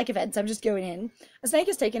don't like events, I'm just going in. A snake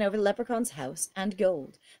has taken over the leprechaun's house and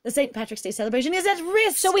gold. The St. Patrick's Day celebration is at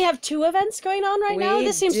risk. So we have 2 events going on right now?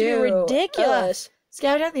 This seems to be ridiculous.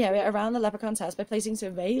 Scout out the area around the leprechaun's house by placing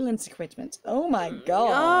surveillance equipment. Oh my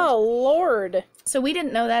god. Oh, Lord. So we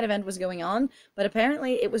didn't know that event was going on, but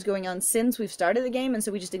apparently it was going on since we've started the game, and so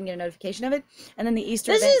we just didn't get a notification of it. And then the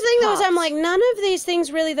Easter This event is the thing, though, is popped. I'm like, none of these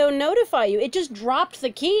things really, though, notify you. It just dropped the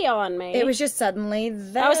key on me. It was just suddenly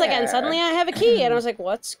there. I was like, and suddenly I have a key, and I was like,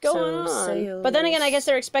 what's going So on? But then again, I guess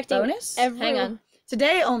they're expecting bonus? Hang on.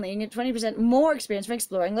 Today only, you get 20% more experience from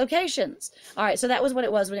exploring locations. All right, so that was what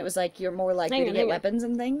it was when it was like you're more likely to get weapons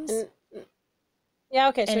and things. Yeah,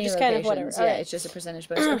 okay, so Any just kind of whatever. locations, yeah, it's just a percentage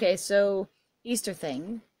bonus. Okay, so Easter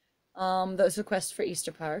thing. Those are quests for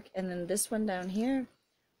Easter Park. And then this one down here,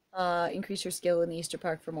 increase your skill in the Easter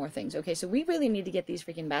Park for more things. Okay, so we really need to get these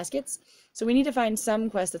freaking baskets. So we need to find some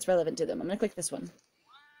quest that's relevant to them. I'm going to click this one.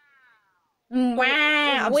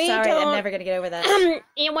 Wow, I'm sorry, I'm never going to get over that.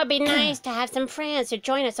 It would be nice to have some friends to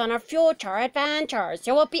join us on our future adventures.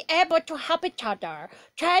 You will be able to help each other,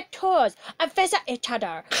 try tours, and visit each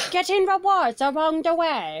other, getting rewards along the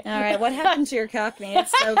way. All right, what happened to your cockney?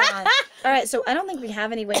 It's so gone. All right, so I don't think we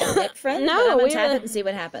have any way to get friends. No, but I'm going we to tap it and see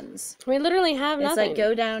what happens. We literally have It's nothing. like,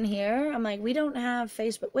 go down here. I'm like, we don't have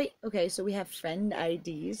Facebook. Wait, okay, so we have friend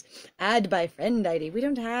IDs. Add by friend ID. We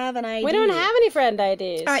don't have an ID. We don't have any friend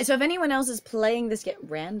IDs. All right, so if anyone else is playing this, get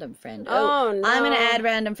random friend. Oh, no. I'm going to add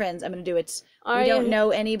random friends. I'm going to do it. We don't know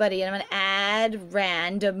anybody, and I'm going to add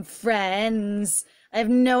random friends. I have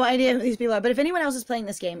no idea who these people are, but if anyone else is playing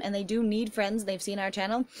this game and they do need friends and they've seen our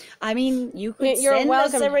channel, I mean, you could send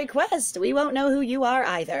us a request. We won't know who you are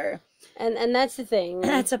either. And that's the thing.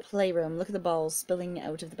 That's a playroom. Look at the balls spilling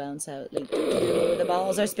out of the bounce house. Like, the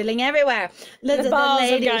balls are spilling everywhere. The balls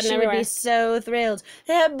have lady, gotten she everywhere. would be so thrilled.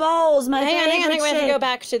 They have balls, my favorite Hang on, we have to go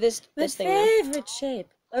back to this thing now. favorite shape.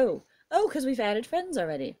 Oh, because we've added friends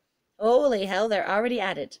already. Holy hell, they're already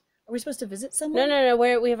added. Are we supposed to visit someone? No,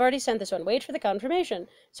 we've already sent this one. Wait for the confirmation.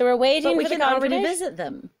 So we're waiting But we for the can already confirmation. visit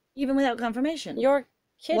them, even without confirmation. You're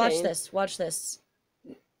kidding. Watch this.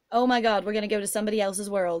 Oh my god, we're gonna go to somebody else's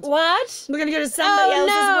world. What? We're gonna go to somebody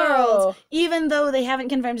else's world. No. Even though they haven't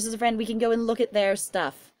confirmed us as a friend, we can go and look at their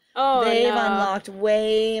stuff. Oh, They've no. unlocked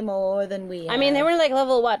way more than we have. I mean, they were like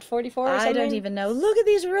level, what, 44 or something? I don't even know. Look at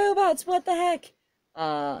these robots. What the heck?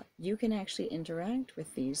 You can actually interact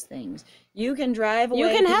with these things. You can drive away You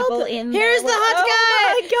can people help. in Here's their the hot guy.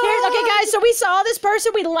 Oh my god. Okay, guys, so we saw this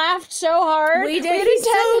person. We laughed so hard. We did. He's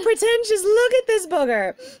so pretentious. Look at this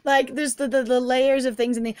booger. Like, there's the layers of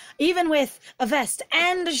things in the... Even with a vest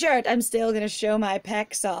and a shirt, I'm still going to show my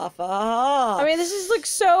pecs off. I mean, this is like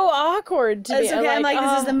so awkward to me. It's okay. I'm like,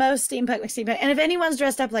 this is the most steampunk. And if anyone's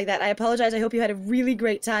dressed up like that, I apologize. I hope you had a really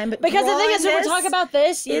great time. But because the thing is, when we're talking about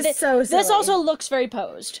this, it's so silly. this also looks very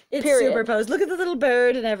posed. It's period. super posed. Look at the little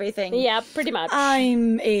bird and everything. Yeah, pretty much.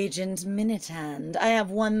 I'm Agent Minutehand. I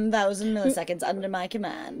have 1,000 milliseconds under my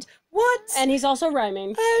command. What? And he's also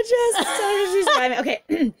rhyming. She's rhyming.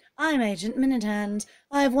 Okay. I'm Agent Minutehand.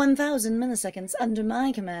 I have 1,000 milliseconds under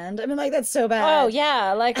my command. I mean, like, that's so bad. Oh,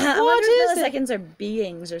 yeah. Like, I what wonder is if it? milliseconds are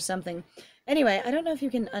beings or something. Anyway, I don't know if you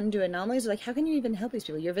can undo anomalies. Like, how can you even help these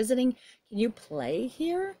people? You're visiting. Can you play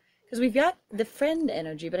here? Because we've got the friend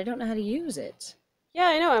energy, but I don't know how to use it. Yeah,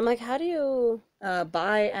 I know. I'm like, how do you...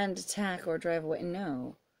 Buy and attack or drive away.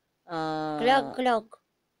 No. Glug.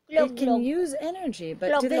 It can use energy, but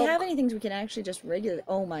Glug, do they glug. have anything we can actually just regulate?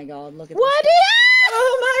 Oh my god, look at What? this guy.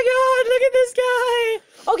 Oh my god, look at this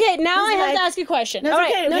guy! Okay, now I This have guy- to ask you a question. No, All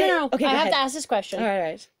it's right, okay, okay. no. Okay, I go have ahead. to ask this question.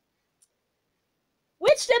 Alright.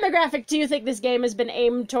 Which demographic do you think this game has been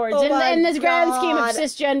aimed towards Oh my in this grand scheme of God.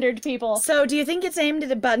 cisgendered people? So, do you think it's aimed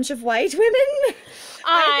at a bunch of white women?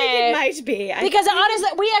 I think it might be. Because honestly,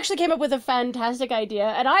 we actually came up with a fantastic idea,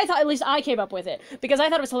 and I thought, at least I came up with it, because I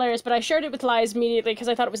thought it was hilarious, but I shared it with Liz immediately because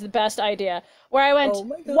I thought it was the best idea, where I went, Oh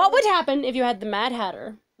my God. what would happen if you had the Mad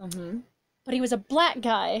Hatter, Mm-hmm. but he was a black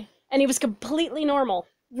guy, and he was completely normal?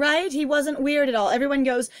 Right? He wasn't weird at all. Everyone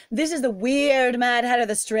goes, this is the weird Mad Hatter,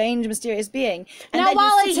 the strange, mysterious being. And Now, then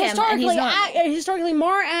while you it's see him, and he's historically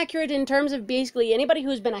more accurate in terms of basically anybody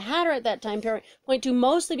who's been a hatter at that time period, point to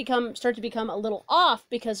mostly start to become a little off,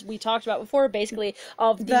 because we talked about before basically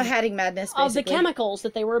of the hatting madness, basically. of the chemicals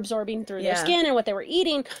that they were absorbing through their skin and what they were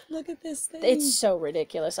eating. Look at this thing. It's so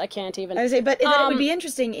ridiculous. I can't even. I would say, but then it would be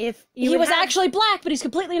interesting if He was actually black, but he's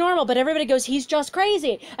completely normal. But everybody goes, he's just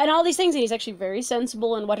crazy, and all these things, and he's actually very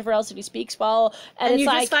sensible and whatever else that he speaks well. And it's you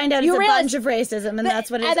like, just find out you it's a realize, bunch of racism, and that's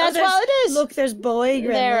what it is. and that's what it is. Look, there's boy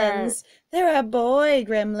gremlins. There are boy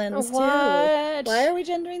gremlins, too. What? Why are we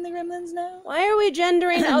gendering the gremlins now? Why are we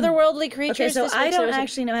gendering otherworldly creatures? Okay, so This I makes don't no sense.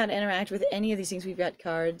 actually know how to interact with any of these things. We've got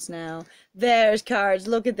cards now. There's cards.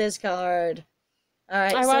 Look at this card. All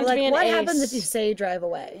right, I so want to like, be an what ace. happens if you say drive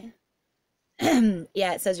away?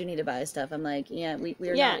 Yeah, it says you need to buy stuff. I'm like, yeah,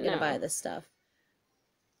 we're not going to buy this stuff.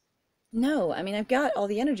 No, I mean, I've got all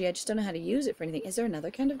the energy. I just don't know how to use it for anything. Is there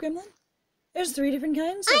another kind of gremlin? There's 3 different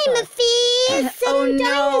kinds so I'm far. a fearsome Oh, no.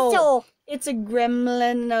 dinosaur. It's a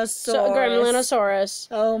gremlinosaurus. So, Gremlinosaurus.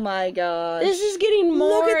 Oh my god. This is getting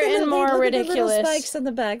more and more look ridiculous. At the little spikes on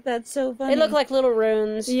the back. That's so funny. They look like little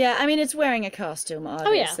runes. Yeah, I mean, it's wearing a costume,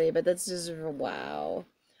 obviously, yeah. but that's just, wow.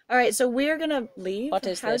 All right, so we're gonna leave. What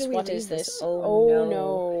is How this? do we What leave is this? Oh, no.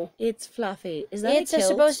 no. It's Fluffy. Is that It's a kilt?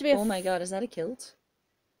 supposed to be a Oh my god, is that a kilt?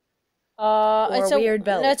 It's a weird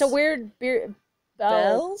belt. No, it's a weird belt.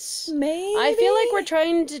 Belts? Maybe? I feel like we're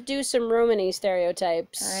trying to do some Romany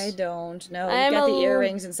stereotypes. I don't know. I'm You've got a the l-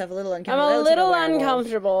 earrings and stuff a little I'm uncomfortable. a That looks like little werewolf.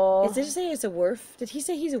 uncomfortable. Did he say it's a werf? Did he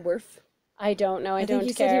say he's a werf? I don't know. I don't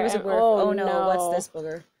think he care. said he was a werf. Oh, no, what's this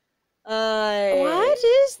booger? What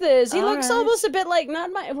is this? He looks Alright. almost a bit like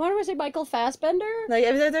what do I say? Michael Fassbender? Like,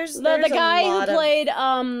 I mean, there's The a guy who lot of- played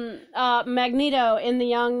Magneto in the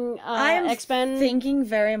young I am X-Men. thinking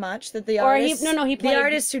very much that the Or he- artists, no, he played- the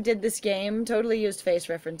artists who did this game totally used face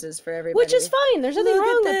references for everybody. Which is fine. There's nothing Look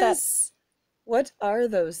wrong at with that. this. What are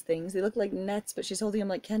those things? They look like nets, but she's holding them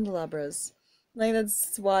like candelabras. Like,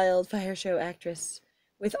 that's wild. Fire show actress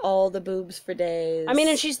with all the boobs for days. I mean,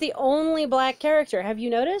 and she's the only black character. Have you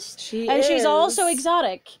noticed? She and she's also is.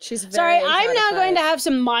 exotic. She's very Sorry, I'm now exotified. going to have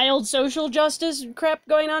some mild social justice crap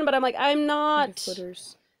going on, but I'm like, I'm not.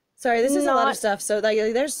 Footers. Sorry, this is a lot Not- of stuff. So like,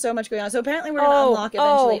 there's so much going on. So apparently we're gonna unlock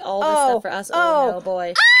eventually all this stuff for us. Oh, no,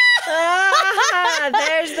 boy!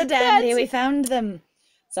 There's the dandy. We found them.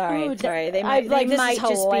 Sorry, Oh, sorry. They I- might, like, they this might is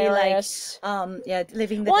just hilarious. be like, yeah,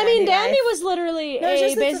 living the. Well, I mean, dandy dandy life. was literally No, it's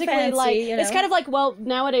just that it's basically fancy, like you it's know. kind of like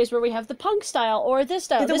nowadays where we have the punk style or this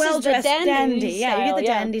style. The This is the well-dressed dandy. Yeah, you style, get the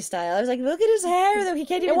dandy style. I was like, look at his hair, though. He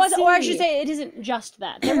can't even It was, see. or I should say, it isn't just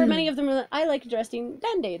that. There were many of them that I like dressing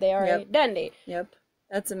dandy. They are a Yep. dandy. Yep.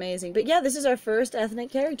 That's amazing. But yeah, this is our first ethnic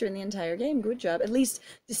character in the entire game. Good job. At least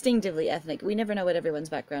distinctively ethnic. We never know what everyone's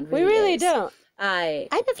background We really really is. don't. I'm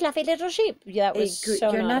a fluffy little sheep. Yeah, that was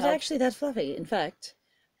so You're not helpful. actually that fluffy, in fact.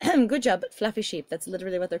 Good job, fluffy sheep. That's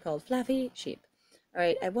literally what they're called. Fluffy sheep. All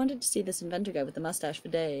right, I wanted to see this inventor guy with the mustache for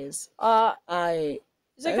days.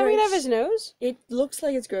 Is it coming out of his nose? It looks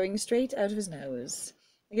like it's growing straight out of his nose.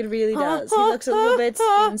 Like, it really does. He looks a little bit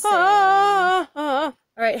insane.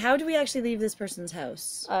 All right, how do we actually leave this person's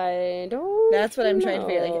house? I don't. That's what I'm trying to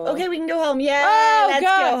figure. Like, know. okay, we can go home. Yeah, Oh, let's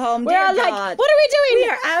God. go home. We're Dear all like, God. what are we doing? We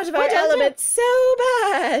are out of our What are we element so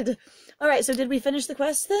bad. All right, so did we finish the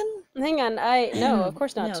quest then? Hang on, no, of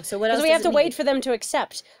course not. No, so what Because else we does have to it wait need? for them to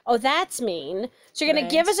accept. Oh, that's mean. So you're gonna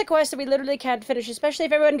Right. give us a quest that we literally can't finish, especially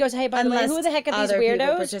if everyone goes, "Hey, by the way, who the heck are these other people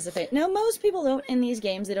weirdos?" participate. No, most people don't in these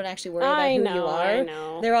games. They don't actually worry about I who know, you are. I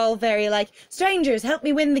know. They're all very like, strangers, help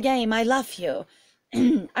me win the game. I love you.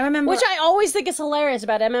 I remember. Which I always think is hilarious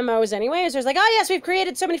about MMOs anyway, is there's like, oh yes, we've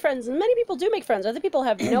created so many friends, and many people do make friends. Other people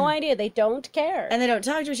have no idea. They don't care. And they don't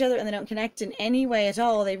talk to each other, and they don't connect in any way at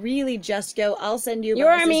all. They really just go, I'll send you You're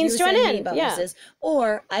a bonuses, means you to an send me end, yeah. bonuses.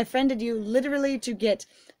 Or, I friended you literally to get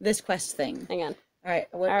this quest thing. Hang on. All right,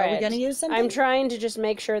 what, All are we right. going to use something? I'm trying to just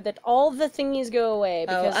make sure that all the thingies go away,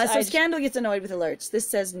 because so Scandal gets annoyed with alerts. This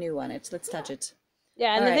says new on it. Let's touch it.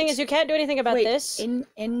 yeah, and all the thing right. is, you can't do anything about Wait, this.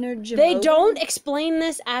 energy They mobile? don't explain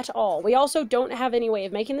this at all. We also don't have any way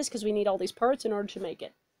of making this because we need all these parts in order to make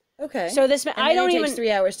it. Okay. So this, And I then don't it even. takes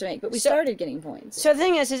 3 hours to make, but we started getting points. So the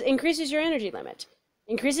thing is increases your energy limit,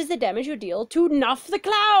 increases the damage you deal to Nuff the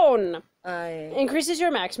Clown, increases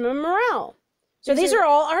your maximum morale. So these are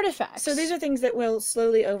all artifacts. So these are things that will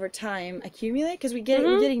slowly over time accumulate because we're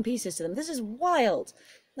getting pieces to them. This is wild.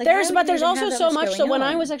 Like, how there's do but we there's even also have that so much. So going when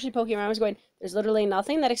I on? was actually poking around, I was going, there's literally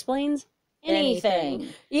nothing that explains anything.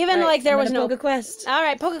 Anything. Even Right, like there I'm was gonna no poke a quest. All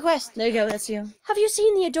right, poke a quest. There you go. That's you. Have you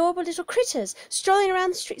seen the adorable little critters strolling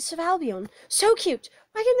around the streets of Albion? So cute,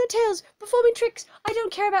 wagging their tails, performing tricks. I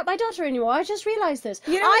don't care about my daughter anymore. I just realised this.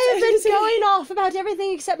 You know I what's have been amazing? going off about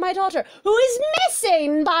everything except my daughter, who is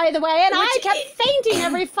missing, by the way, and I Which kept fainting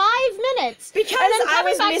every 5 minutes. Because and then I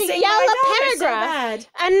coming was back missing to yell my a daughter so paragraph. bad.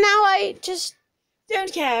 And now I just...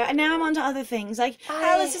 Don't care. And now I'm on to other things. Like,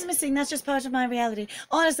 Alice is missing. That's just part of my reality.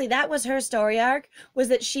 Honestly, that was her story arc, was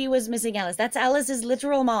that she was missing Alice. That's Alice's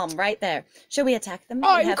literal mom right there. Shall we attack them? We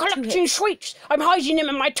I'm have 2 collecting hits. sweets. I'm hiding them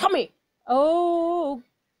in my tummy. Oh,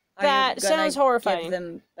 Are you That gonna sounds horrifying. Give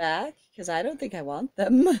them back? Because I don't think I want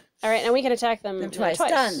them. All right, and we can attack them Twice.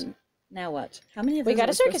 Done. Now what? How many of those We got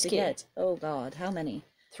are a supposed circus to key. get? Oh God, how many?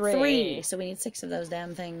 3. So we need 6 of those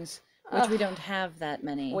damn things, which we don't have that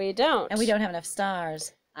many. We don't. And we don't have enough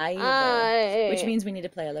stars either, which means we need to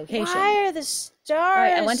play a location. Why are the stars? All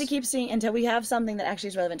right, I want to keep seeing until we have something that actually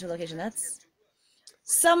is relevant to a location. That's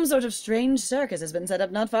some sort of strange circus has been set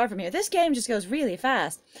up not far from here. This game just goes really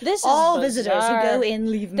fast. This is all bizarre. visitors who go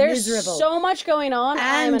in leave There's miserable. so much going on.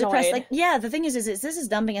 I'm and depressed. annoyed. Like, yeah, the thing is this is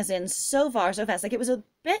dumping us in so far, so fast. Like, it was a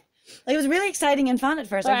bit, like, it was really exciting and fun at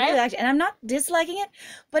first. I really liked it, and I'm not disliking it,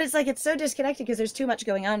 but it's like it's so disconnected because there's too much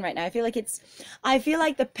going on right now. I feel like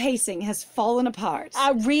the pacing has fallen apart.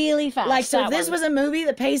 Really fast. Like, so if this was a movie,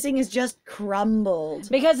 the pacing is just crumbled.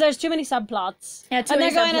 Because there's too many subplots. Yeah, too and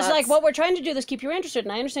many they're going, subplots. it's like, what we're trying to do is keep you interested,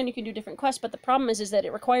 and I understand you can do different quests, but the problem is that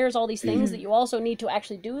it requires all these things that you also need to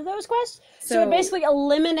actually do those quests. So it basically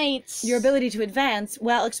eliminates your ability to advance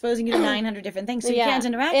while exposing you to 900 different things, so you can't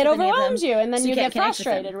interact it with any of them. overwhelms you, and then so you get can't connect with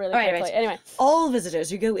them. frustrated really All right, quickly. right. Anyway. All visitors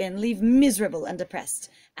who go in leave miserable and depressed.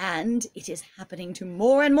 And it is happening to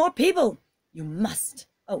more and more people. You must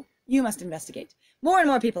investigate. More and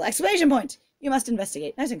more people. Exclamation point. You must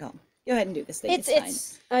investigate. Nice and calm. Go ahead and do this thing.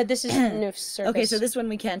 It's fine. This is Noof's circus. Okay, so this one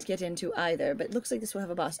we can't get into either, but it looks like this will have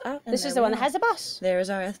a boss. This is the one that has a boss. There's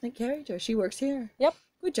our ethnic character. She works here. Yep.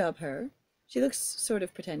 Good job, her. She looks sort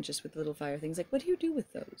of pretentious with the little fire things. Like, what do you do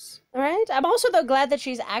with those? All right. I'm also, though, glad that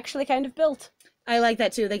she's actually kind of built. I like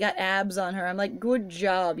that, too. They got abs on her. I'm like, good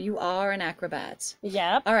job. You are an acrobat.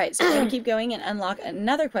 Yep. All right, so we're going to keep going and unlock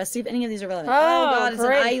another quest. See if any of these are relevant. Oh, God, it's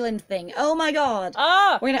great. an island thing. Oh, my God.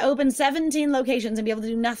 Oh! We're going to open 17 locations and be able to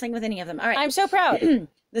do nothing with any of them. All right. I'm so proud.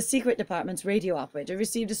 The secret department's radio operator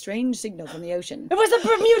received a strange signal from the ocean. It was the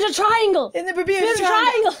Bermuda Triangle! In the Bermuda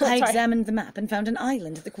Triangle! I Sorry. examined the map and found an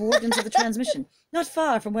island at the coordinates of the transmission, not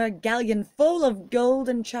far from where a galleon full of gold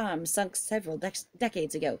and charms sunk several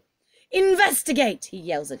decades ago. Investigate! He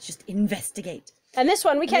yells at just investigate. And this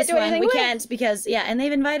one, we can't do anything we with. can't because, yeah, and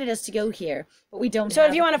they've invited us to go here, but we don't So have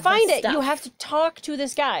if you want to the find it, stuff. you have to talk to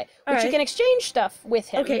this guy, which right. you can exchange stuff with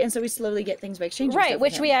him. Okay, and so we slowly get things by exchanging Right, stuff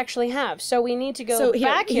which with we him. actually have. So we need to go So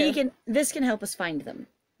back here. This can help us find them.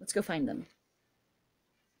 Let's go find them.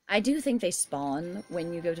 I do think they spawn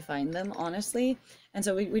when you go to find them, honestly. And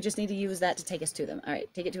so we just need to use that to take us to them. All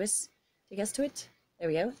right, take it to us. Take us to it. There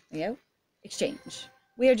we go. There we go. Exchange.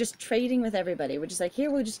 We are just trading with everybody. We're just like,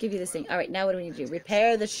 here, we'll just give you this thing. All right, now what do we need to do?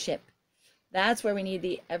 Repair the ship. That's where we need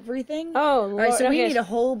the everything. Oh, All right, Lord, so we okay. need a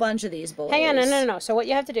whole bunch of these boys. Hang on, no. So what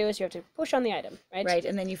you have to do is you have to push on the item, right? Right,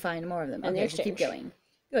 and then you find more of them. And Okay, so keep going.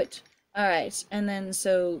 Good. All right, and then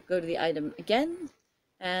so go to the item again,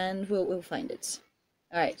 and we'll find it.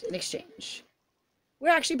 All right, an exchange. We're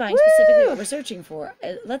actually buying specifically what we're searching for.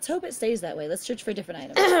 Let's hope it stays that way. Let's search for a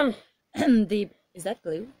different item. Is that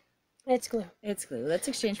glue? It's glue. It's glue. Let's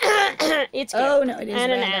exchange for It's glue. Oh no, it is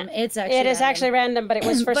And random. It's actually It is random. actually random, but it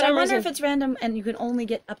was for but some I wonder reason. if it's random and you can only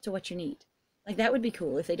get up to what you need. Like, that would be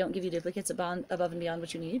cool if they don't give you duplicates above and beyond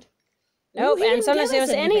what you need. Nope, Ooh, he and didn't sometimes give it us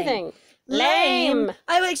was anything. Lame.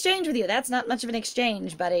 I will exchange with you. That's not much of an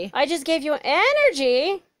exchange, buddy. I just gave you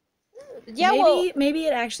energy. Yeah, well, maybe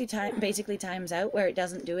it actually basically times out where it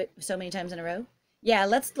doesn't do it so many times in a row. Yeah,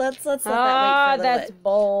 let's let that wait for a little that's bit.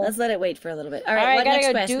 bold. Let's let it wait for a little bit. All All right, right, what gotta next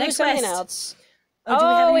go quest? do Next something quest. else. Oh, do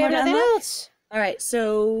we have, any more to nothing unlock? else. All right,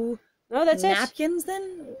 so No, that's it. napkins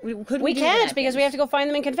then? Could We do the can't because we napkins? have to go find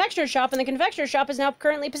them in confectioner's shop, and the confectioner's shop is now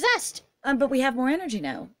currently possessed. But we have more energy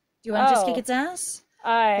now. Do you want to just kick Oh. its ass?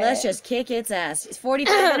 I. Let's just kick its ass. It's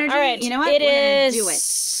 45 energy. All right. You know what? It We're gonna is. do it.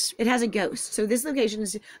 It has a ghost. So this location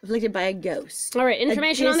is afflicted by a ghost. All right,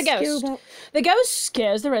 information on the ghost. The ghost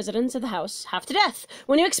scares the residents of the house half to death.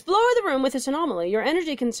 When you explore the room with this anomaly, your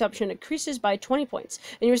energy consumption increases by 20 points,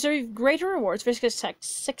 and you receive greater rewards for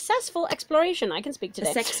successful exploration. I can speak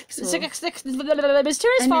today. Mysterious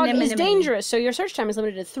fog is dangerous, so your search time is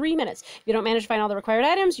limited to 3 minutes. If you don't manage to find all the required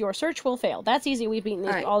items, your search will fail. That's easy. We've beaten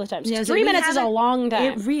these all the time. Yeah, so 3 we minutes is a haven't- long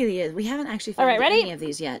time. It really is. We haven't actually All found right, ready? any of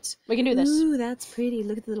these yet. We can do this. Ooh, that's pretty.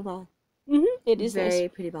 Look at the little ball. It is Very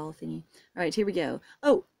nice. pretty ball thingy. All right, here we go.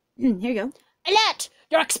 Oh, here you go. Alert!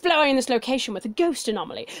 You're exploring this location with a ghost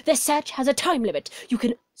anomaly. The search has a time limit. You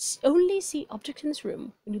can only see objects in this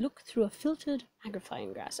room when you look through a filtered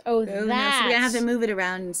magnifying glass. Oh, Oh, that's... no, so we have to move it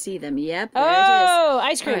around and see them. Yep, there Oh, it is.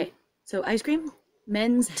 ice cream. All right, so ice cream,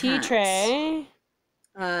 men's Tea hat, tray.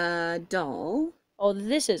 doll, Oh,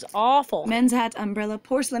 this is awful. men's hat, umbrella,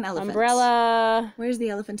 porcelain elephant. Umbrella. Where's the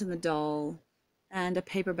elephant and the doll? And a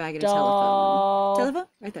paper bag and Doll. a telephone. Telephone?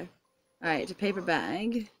 Right there. All right, a paper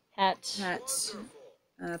bag. Hat.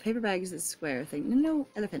 Hat. Paper bag is the square thing. No,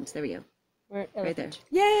 elephant. There we go. We're Right there. elephant.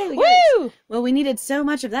 Yay! We got it. Woo! Well, we needed so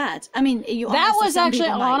much of that. I mean, That was some actually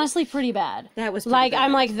people might. honestly pretty bad. That was pretty like bad.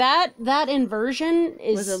 I'm like that inversion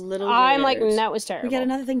is Was a little I'm like weird. that was terrible. We got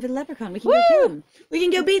another thing for the leprechaun. We can go kill him. We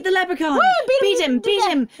can go beat the leprechaun. Woo! Beat him! Beat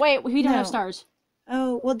him! Wait, we don't No. have stars.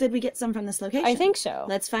 Oh, well, did we get some from this location? I think so.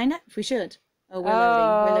 Let's find out if we should. Oh, we're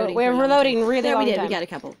loading. We're for a long loading time. really There long we did. time. We got a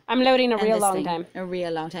couple. I'm loading a And real this long thing. time. A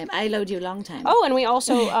real long time. I load you long time. Oh, and we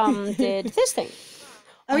also did this thing.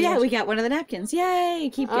 Oh yeah, we got one of the napkins. Yay!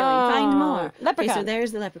 Keep going. Find more. Leprechaun. Okay, so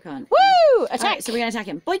there's the leprechaun. Woo! Attack! Alright, so we're gonna attack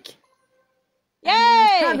him. Boink!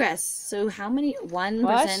 Yay! Progress. So how many?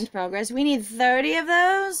 1% progress. We need 30 of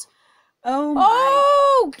those? Oh my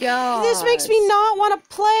Oh god. This makes me not want to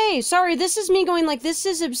play. Sorry, this is me going like, this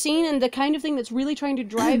is obscene and the kind of thing that's really trying to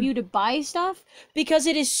drive you to buy stuff because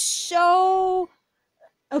it is so...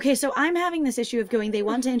 Okay, so I'm having this issue of going, they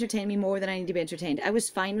want to entertain me more than I need to be entertained. I was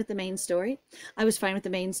fine with the main story. I was fine with the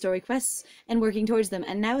main story quests and working towards them.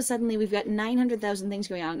 And now suddenly we've got 900,000 things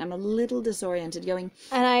going on. And I'm a little disoriented going,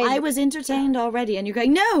 And I was entertained already. And you're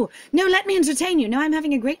going, no, let me entertain you. No, I'm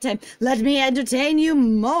having a great time. Let me entertain you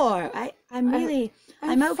more. I'm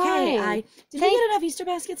okay. fine. Did we get enough Easter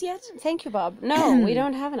baskets yet? Thank you, Bob. No, we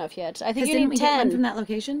don't have enough yet. I think you Didn't need we get one 10. from that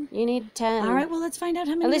location? You need 10. All right, well, let's find out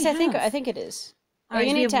how many At least we I have. think it is. All right,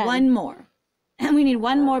 you so we need have 10. one more. And we need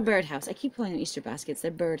one more birdhouse. I keep calling them Easter baskets. They're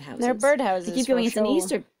birdhouses. They're birdhouses. I keep going, for it's an sure.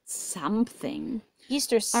 Easter something.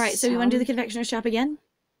 Easter. All right, so you want to do the confectioner shop again?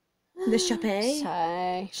 The shoppe?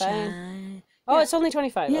 Fine. Shy. Oh, it's only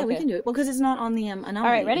 25. Yeah, okay. we can do it. Well, because it's not on the anomaly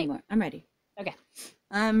right, ready? anymore. I'm ready. Okay.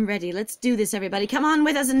 I'm ready. Let's do this, everybody. Come on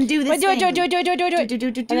with us and do this Wait, do it. thing.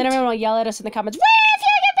 And then everyone will yell at us in the comments. Woo, if you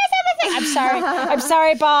get this everything. I'm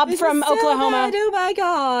sorry, Bob This from is so Oklahoma. bad. Oh my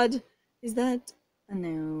god. Is that a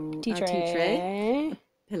no? Tea A tray.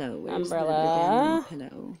 Pillow. Where's the Umbrella. damn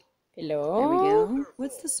pillow? Hello. There we go.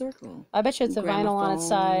 What's the circle? I bet you it's a vinyl on its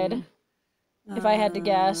side. Gramophone. If I had to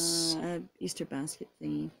guess. Easter basket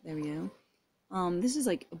thingy. There we go. This is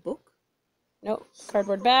like a book. Nope.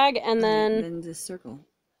 Cardboard bag, and then this circle.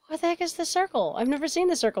 what the heck is the circle? I've never seen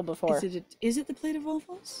the circle before. Is it the plate of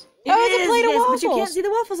waffles? Oh, it's a plate of But you can't waffles. see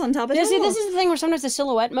the waffles on top at all. See, this is the thing where sometimes the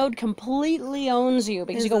silhouette mode completely owns you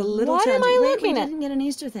because It's you a go, little what am challenging. I Wait, looking we at? didn't get an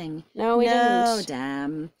Easter thing. No, we No, didn't.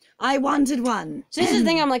 damn. I wanted one. So this is the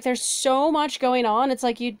thing, I'm like, there's so much going on. It's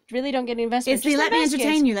like you really don't get invested. It's the let me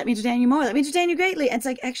entertain you, let me entertain you more, let me entertain you greatly. It's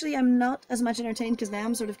like, actually, I'm not as much entertained because now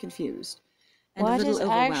I'm sort of confused. And a What little is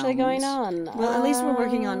actually going overwhelmed. on? Well, at least we're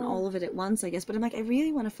working on all of it at once, I guess. But I'm like, I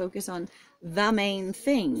really want to focus on the main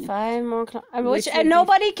thing. 5 more, which which would be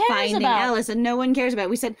nobody cares finding about. Alice, and no one cares about.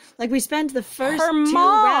 We said, like, we spent the first Her 2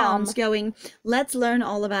 mom. rounds going, let's learn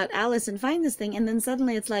all about Alice and find this thing, and then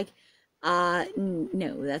suddenly it's like,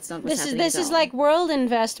 no, that's not what's happening. This at is all. like world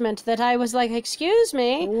investment that I was like, excuse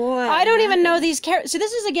me. What I don't even know happened? these characters. So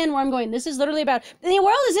this is again where I'm going. This is literally about the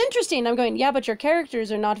world is interesting. I'm going, yeah, but your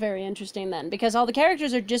characters are not very interesting then because all the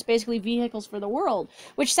characters are just basically vehicles for the world,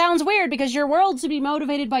 which sounds weird because your world should be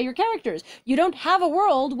motivated by your characters. You don't have a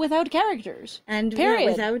world without characters. And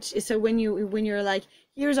period. without, so when you're like,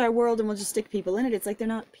 here's our world and we'll just stick people in it, it's like they're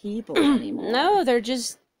not people anymore. No, they're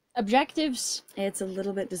just objectives. It's a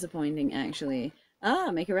little bit disappointing, actually.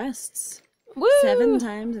 Make arrests. Woo! 7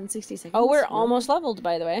 times in 60 seconds. Oh, we're Whoa. almost leveled,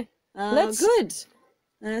 by the way. Good.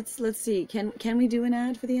 Let's see. Can we do an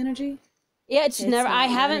ad for the energy? Yeah, it's never. I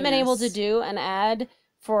not haven't been letting able to us. do an ad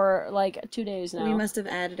for like 2 days now. We must have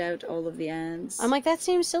added out all of the ads. I'm like, that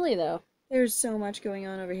seems silly though. There's so much going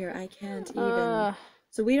on over here. I can't even. Uh,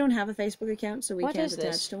 So we don't have a Facebook account, so we What can't is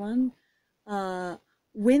attach this? to one.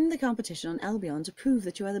 Win the competition on Albion to prove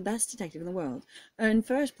that you are the best detective in the world. Earn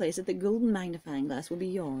first place at the golden magnifying glass will be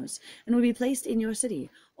yours and will be placed in your city.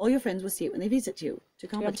 All your friends will see it when they visit you. To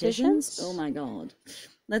competitions? Competitions? Oh my god.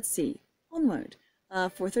 Let's see. Onward.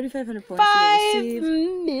 For 3,500 points, you 5 receive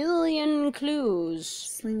million clues.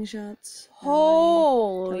 slingshots.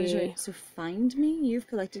 Holy. So find me. You've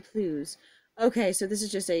collected clues. Okay, so this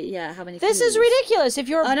is just how many This clues? is ridiculous. If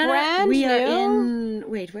you're Oh, no, brand we new, are in.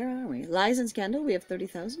 Wait, where are we? Lies and Scandal. We have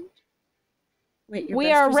 30,000. Wait, your we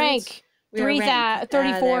best are results? rank We are rank.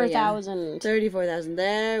 34,000. 34,000.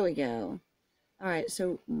 There we go. All right,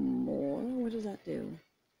 so more. What does that do?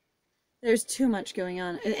 There's too much going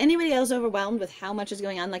on. Is anybody else overwhelmed with how much is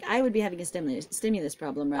going on? Like, I would be having a stimulus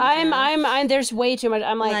problem right now. I'm. There's way too much.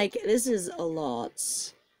 I'm like This is a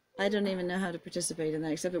lot. I don't even know how to participate in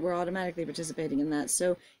that, except that we're automatically participating in that.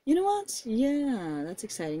 So, you know what? Yeah, that's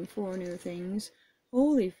exciting. 4 new things.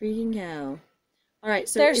 Holy freaking cow. All right,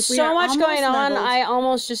 so there's if we so are much going almost on. leveled- I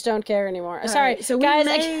almost just don't care anymore. All Sorry, right, so we guys.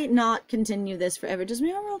 may not continue this forever. Does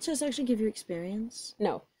Mirror World Chess actually give you experience?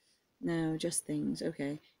 No. No, just things.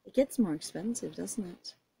 Okay. It gets more expensive, doesn't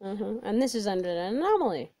it? And this is under an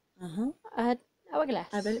anomaly. Hourglass.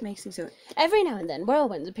 I bet it makes things so. Every now and then,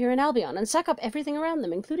 whirlwinds appear in Albion and suck up everything around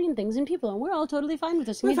them, including things and people, and we're all totally fine with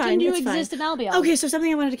this. We continue to exist in Albion. Okay, so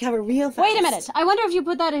something I wanted to cover real fast. Wait a minute. I wonder if you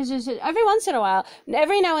put that as every once in a while,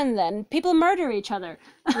 every now and then, people murder each other.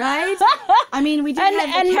 Right? I mean, we did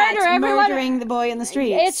have the cat murdering the boy in the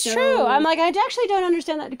street. It's true. I'm like, I actually don't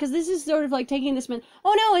understand that, because this is sort of like taking this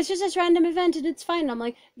oh no, it's just this random event and it's fine. I'm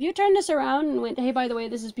like, if you turned this around and went, hey, by the way,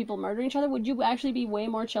 this is people murdering each other, would you actually be way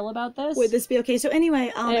more chill about this? Would this be okay? So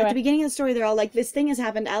anyway, at the beginning of the story, they're all like, this thing has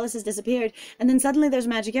happened, Alice has disappeared, and then suddenly there's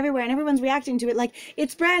magic everywhere and everyone's reacting to it like,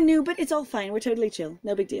 it's brand new, but it's all fine. We're totally chill.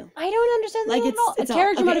 No big deal. I don't understand that at all.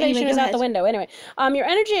 Character motivation is out the window. Anyway, your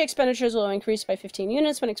energy expenditures will increase by 15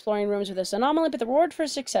 units when exploring rooms with this anomaly, but the reward for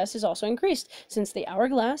success is also increased. Since the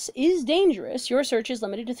hourglass is dangerous, your search is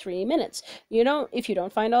limited to 3 minutes. If you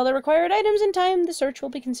don't find all the required items in time, the search will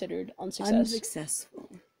be considered unsuccessful.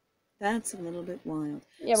 That's a little bit wild.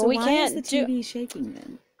 Yeah, but we can't why is the TV shaking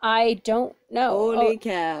then? I don't know. Holy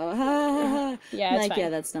cow. Yeah, it's fine. Yeah,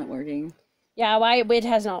 that's not working. Yeah, it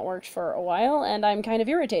has not worked for a while, and I'm kind of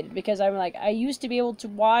irritated because I'm like, I used to be able to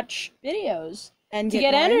watch videos and to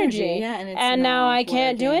get energy. Yeah, and now I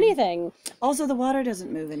can't do anything. Also, the water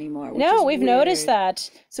doesn't move anymore. No, we've noticed that.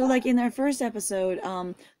 So, like in our first episode,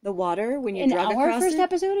 the water, when you drug across our first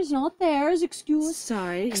episode is not theirs.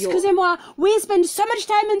 Excusez-moi. We spend so much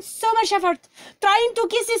time and so much effort trying to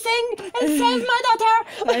kiss this thing and save my daughter.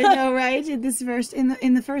 I know, right? In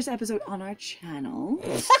the first episode on our channel.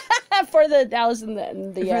 For the Alice and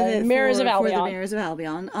the Mirrors of Albion. For the Mirrors of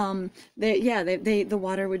Albion. The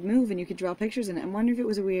water would move and you could draw pictures in it. I wonder if it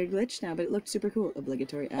was a weird glitch now, but it looked super cool.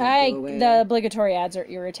 Obligatory ads. The obligatory ads are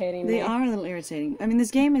irritating. They are a little irritating. I mean, this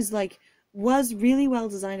game is was really well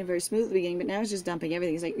designed and very smooth at the beginning, but now it's just dumping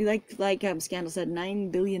everything. It's like Scandal said, 9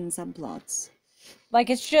 billion subplots. Like,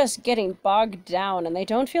 it's just getting bogged down, and they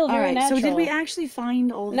don't feel very natural. So did we actually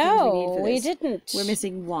find all the things we need for this? No, we didn't. We're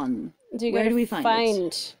missing one. Where do we find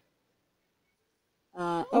it?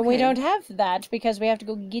 We don't have that because we have to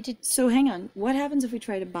go get it. So hang on. What happens if we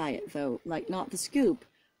try to buy it, though? Like, not the scoop,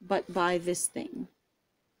 but buy this thing.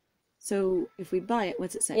 So if we buy it,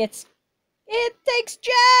 what's it say? It takes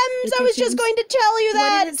gems! I was just going to tell you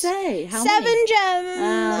that! What did it say? How 7 many?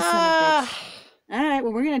 gems! Alright,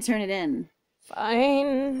 well, we're going to turn it in.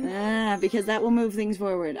 Fine. Because that will move things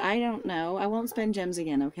forward. I don't know. I won't spend gems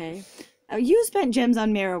again, okay? You spent gems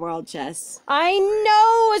on Mirror World chess. I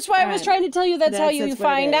know! It's why I was trying to tell you that's how you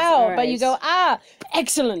find out. Right. But you go,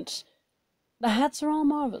 excellent! The hats are all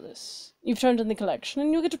marvelous. You've turned in the collection,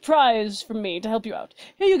 and you'll get a prize from me to help you out.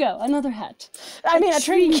 Here you go, another hat. I mean, a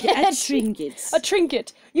trinket. A trinket. A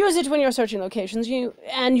trinket. Use it when you're searching locations,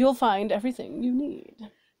 and you'll find everything you need.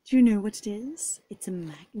 Do you know what it is? It's a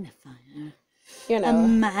magnifier. A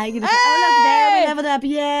magnifier. Hey! Oh, look, there we leveled up.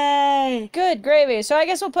 Yay! Good gravy. So I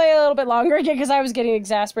guess we'll play a little bit longer again because I was getting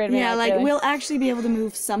exasperated. Yeah, we'll actually be able to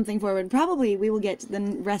move something forward. Probably we will get the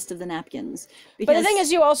rest of the napkins. But the thing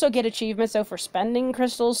is, you also get achievements, though, for spending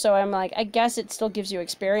crystals. So I'm like, I guess it still gives you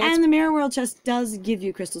experience. And the Mirror World chest does give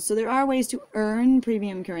you crystals. So there are ways to earn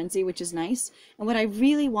premium currency, which is nice. And what I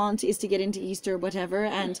really want is to get into Easter whatever,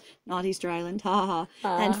 and not Easter Island,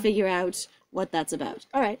 and figure out what that's about.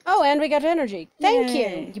 All right. Oh, and we got energy.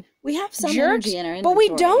 Thank you. We have some energy in our inventory. But we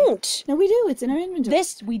don't. No, we do. It's in our inventory.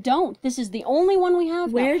 We don't. This is the only one we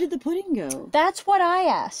have. Where did the pudding go? That's what I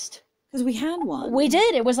asked. Because we had one. We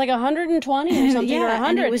did. It was like 120 or something, or 100.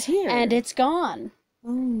 And it was here. And it's gone.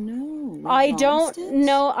 Oh, no. I don't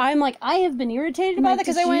know. I'm like, I have been irritated about it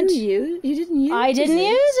because I went... You didn't use it. I didn't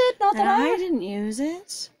use it. Not that I didn't use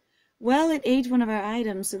it. Well, it ate one of our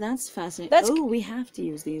items, so that's fascinating. We have to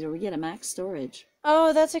use these or we get a max storage.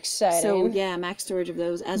 Oh, that's exciting. So, yeah, max storage of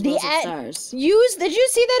those as well as of stars. Did you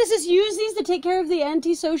see that? It says use these to take care of the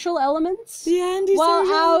antisocial elements? The antisocial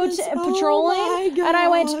elements? While out patrolling? Oh my God. And I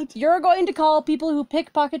went, you're going to call people who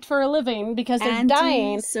pickpocket for a living because they're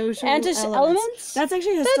dying. Antisocial elements? That's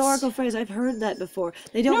actually a historical phrase. I've heard that before.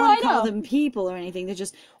 They don't want to call them people or anything.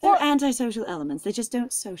 They're antisocial elements. They just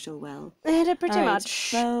don't social well. Pretty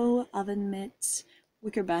much. Bow, oven mitt,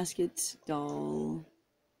 wicker basket, doll.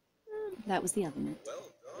 That was the oven mitt.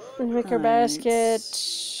 Wicker basket.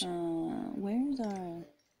 Where's our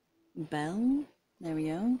bell? There we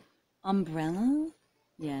go. Umbrella.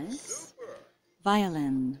 Yes.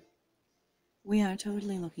 Violin. We are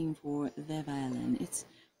totally looking for the violin. It's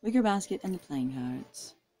wicker basket and the playing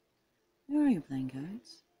cards. Where are your playing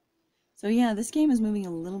cards? So yeah, this game is moving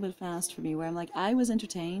a little bit fast for me, where I'm like, I was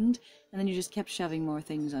entertained, and then you just kept shoving more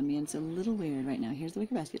things on me, and it's a little weird right now. Here's the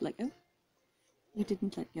wicker basket. Let go. You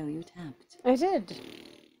didn't let go. You tapped. I did.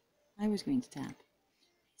 I was going to tap.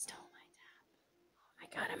 He stole my tap. Oh my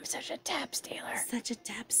god, I'm such a tap stealer. Such a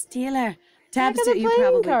tap stealer. Tap at stealer. the You playing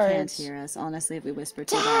probably cards. can't hear us, honestly, if we whisper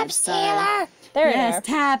too Tap loud. stealer! There you Yes, are.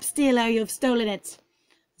 tap stealer. You've stolen it.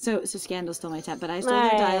 So Scandal stole my tap, but I stole their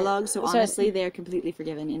Right. dialogue, so So- honestly, they're completely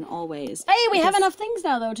forgiven in all ways. Hey, we have Because- enough things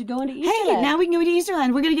now, though, to go into Hey, Easterland. now we can go to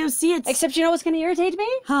Easterland. We're gonna go see it. Except you know what's going to irritate me?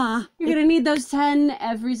 Huh? You're going to need those 10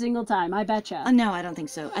 every single time, I betcha. No, I don't think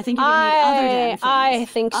so. I think you're gonna need other damn things. I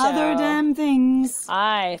think so. Other damn things.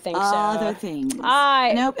 I think so. Other things.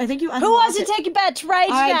 I... Nope, I think you Who wants to unlock it. take a bet right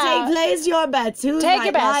All right, now? place your bets. Who's Take right,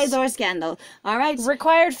 your bets. Lies or Scandal? All right.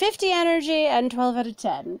 Required 50 energy and 12 out of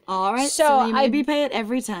 10. All right. So So you I- maybe pay it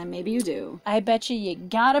every time. Maybe you do. I bet you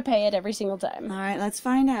gotta pay it every single time. All right. Let's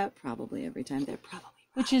find out. Probably every time. They're probably.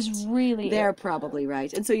 Which is really... They're probably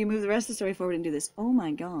right. And so you move the rest of the story forward and do this. Oh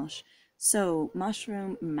my gosh. So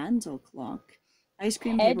mushroom mantle clock, ice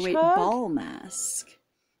cream paperweight Hedgehog? ball mask.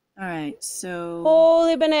 All right. So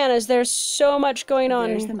Holy bananas, there's so much going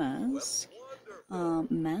on. there's the mask.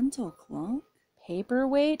 Mantle clock.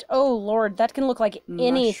 Paperweight? Oh lord, that can look like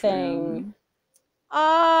anything. Mushroom.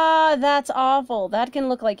 Ah, that's awful. That can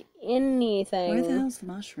look like Where the anything. hell's the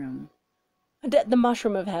mushroom? The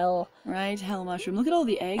mushroom of hell. Right, hell mushroom. Look at all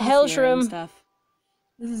the eggs Hell here and shroom. stuff.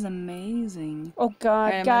 This is amazing. Oh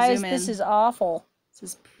god, Alright, I'm gonna guys, zoom this in. is awful.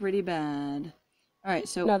 This is pretty bad. All right,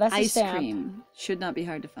 so No, that's a ice stamp. cream should not be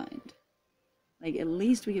hard to find. Like at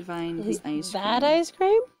least we could find Is the ice that cream. ice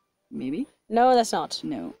cream? Maybe. No, that's not.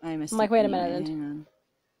 No, I missed. I'm like, it wait a anyway. minute. Hang on.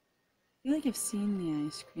 I feel like I've seen the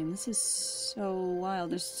ice cream. This is so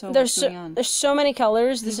wild. There's so There's much going on. there's so many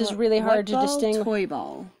colors. This is really hard to What ball? distinguish. Toy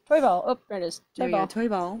ball. Toy ball. Oh, there it is. There Toy we ball. go. Toy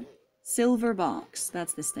ball. Silver box.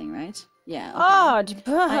 That's this thing, right? Yeah. Okay.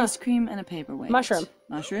 Ah, Ice cream and a paperweight. Mushroom.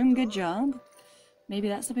 Mushroom, good job. Maybe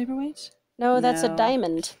that's the paperweight? no, that's a No.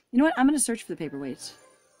 diamond. You know what? I'm going to search for the paperweight.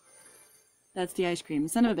 That's the ice cream.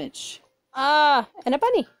 Son of a bitch. Ah, and a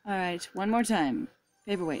bunny. All right, one more time.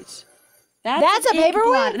 Paperweight. That's a ink paperweight?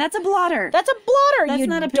 blotter. That's a blotter. That's a blotter, That's you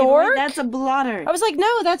not a dork. paperweight. That's a blotter. I was like,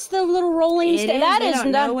 no, that's the little rolling It stick. is. That They is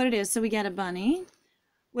don't not. know what it is. So we get a bunny.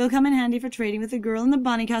 Will come in handy for trading with the girl in the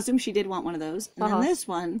bunny costume. She did want one of those. And then this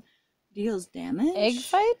one deals damage. Egg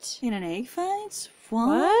fight? In an egg fight? What?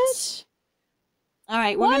 What? All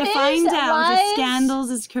right, we're What going to is find it, out if Lies? Scandals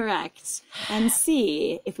is correct and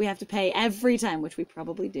see if we have to pay every time, which we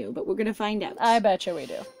probably do, but we're going to find out. I betcha we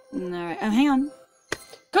do. All right, hang on.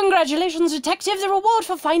 Congratulations, detective! The reward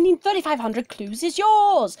for finding 3,500 clues is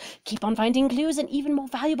yours! Keep on finding clues and even more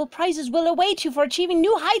valuable prizes will await you for achieving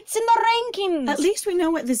new heights in the rankings! At least we know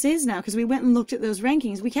what this is now, because we went and looked at those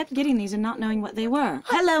rankings. We kept getting these and not knowing what they were.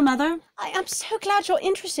 Hello, Mother. I am so glad you're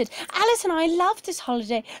interested. Alice and I loved this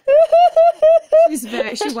holiday.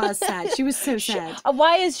 She was sad. She was so sad.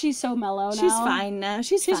 Why is she so mellow now? She's fine now.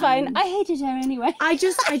 She's She's fine. fine. I hated her anyway. I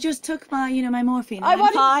just took my, my morphine. I I'm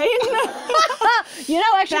wanted- fine. You know,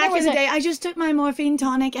 actually, Back there was in the a... day, I just took my morphine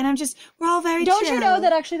tonic, and we're all very Don't chill. you know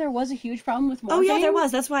that actually there was a huge problem with morphine? Oh yeah, there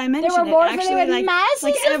was. That's why I mentioned were it. morphine Actually, with masses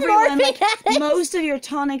of everyone, morphine addicts. most of your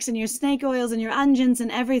tonics and your snake oils and your unguents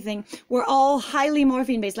and everything were all highly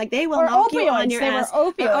morphine based. Like they will Or knock you on opioids. your They were ass.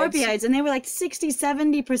 opioids. Opioids, and they were like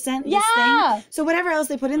 60-70% this Yeah. thing. So whatever else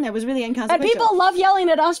they put in there was really And inconsequential. people love yelling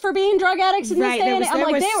at us for being drug addicts in Right, this day there and was- I'm there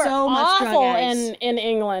like, was they were so much drug awful addicts. in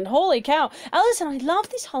England. Holy cow. Alice and I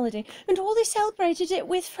loved this holiday and totally celebrated it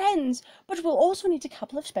with friends. But we'll also need a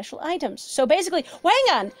couple of special items. So basically,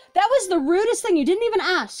 hang on. That was the rudest thing. You didn't even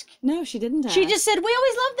ask. No, she didn't. She ask. just said, we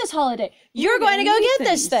always love this holiday. You're going to go Getting get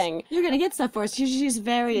this things. thing. You're gonna get stuff for us. She's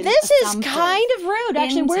very. This is assumptive. kind of rude.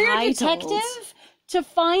 Actually, we're your Entitled. detective to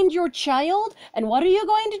find your child. And what are you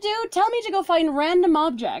going to do? Tell me to go find random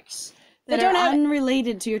objects that don't are have...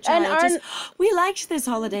 unrelated to your child. and Just, we liked this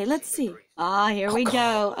holiday. Let's see. Ah, here we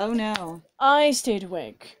go. Oh no. I stayed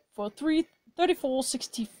awake for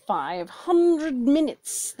 500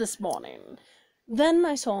 minutes this morning. Then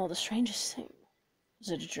I saw the strangest thing. Was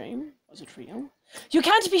it a dream? Was it real? You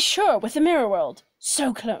can't be sure with the mirror world.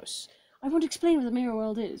 So close. I won't explain what the mirror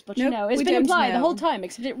world is, but Nope, it's we been don't implied the know. whole time,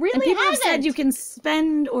 except it really And people have hasn't. said you can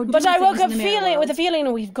spend or do But I woke things up in the mirror feeling with a world.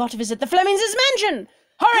 feeling we've got to visit the Flemings' mansion.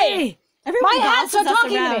 Hurry! Hey, everyone My hats are bosses us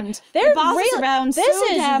talking to me. around. They're They boss us real. around This so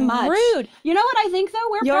is damn much. rude. You know what I think though?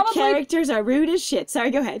 We're Your probably characters are rude as shit.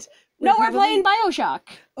 Sorry, go ahead. no, we're probably- playing BioShock.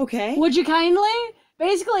 Okay. Would you kindly?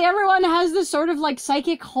 Basically, everyone has this sort of like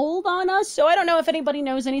psychic hold on us. So I don't know if anybody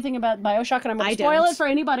knows anything about BioShock, and I'm going I to spoil don't. it for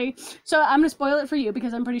anybody. So I'm going to spoil it for you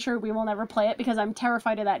because I'm pretty sure we will never play it because I'm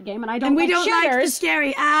terrified of that game, and I don't And we like don't like the shooters.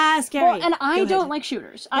 scary. Scary. Well, and I Go don't ahead. like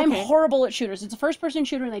shooters. I'm Okay. horrible at shooters. It's a first-person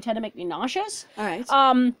shooter, and they tend to make me nauseous. All right.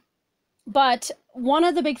 But one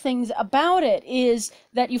of the big things about it is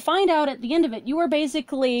that you find out at the end of it, you are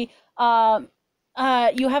basically,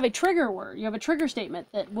 you have a trigger word. You have a trigger statement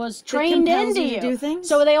that was trained into you. To do things?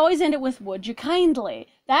 So they always end it with, would you kindly?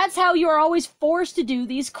 That's how you are always forced to do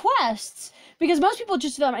these quests. Because most people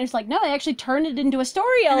just do them, and it's like, no, they actually turn it into a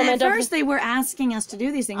story element. At first they were asking us to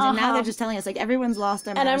do these things, and now they're just telling us, like, everyone's lost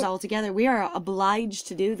their manners altogether. We are obliged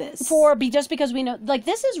to do this. Just because we know, like,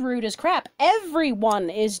 this is rude as crap.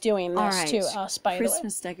 Everyone is doing this to us, by the way.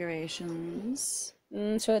 Christmas decorations.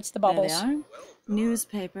 So it's the bubbles. There they are.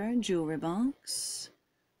 Newspaper, jewelry box,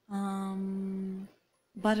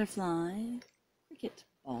 butterfly, cricket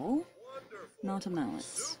ball, not a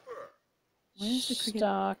mallet. Where's the cricket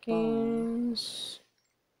Stockings.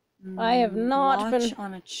 Ball? I have not watch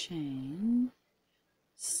on a chain.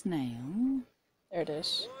 Snail. There it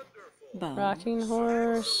is. Bow. Rocking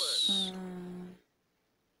horse.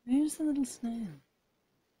 Where's the little snail?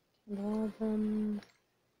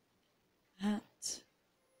 Hat.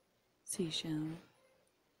 Seashell.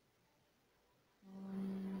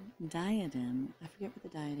 Diadem. I forget what the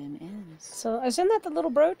diadem is. So, isn't that the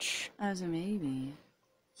little brooch? As a maybe.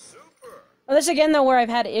 Well, this again, though, where I've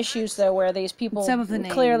had issues, though, where these people some of the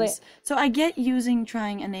names. clearly... So I get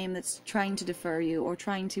trying a name that's trying to defer you or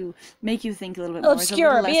trying to make you think a little bit more.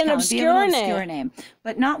 Obscure. Be an obscure name.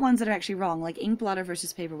 But not ones that are actually wrong. Like ink blotter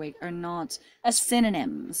versus paperweight are not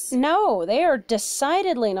synonyms. No, they are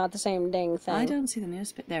decidedly not the same dang thing. I don't see the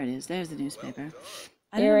newspaper. There it is. There's the newspaper.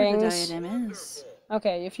 I Earrings. don't know what the diadem is.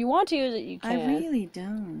 Okay, if you want to use it, you can. I really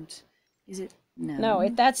don't. Is it? No. No,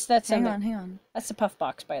 that's hang on. That's a puff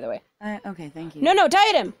box, by the way. Okay, thank you. No,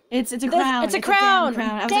 diadem. It's a crown. It's a crown.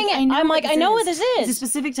 Dang it! I know what this is. It's a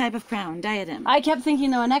specific type of crown, diadem. I kept thinking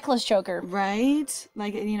though a necklace choker. Right?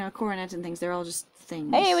 Like coronet and things. They're all just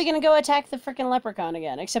things. Hey, we're gonna go attack the frickin' leprechaun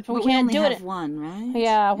again. Except we can't only do have it. one, right?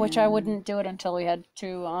 Yeah, which I wouldn't do it until we had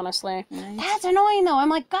two, honestly. Right. That's annoying though. I'm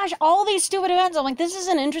like, gosh, all these stupid events. I'm like, this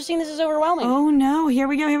isn't interesting. This is overwhelming. Oh no! Here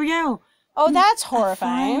we go. Oh, that's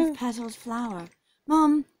horrifying. A 5-petaled flower.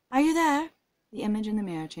 Mom, are you there? The image in the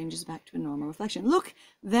mirror changes back to a normal reflection. Look,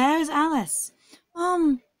 there's Alice.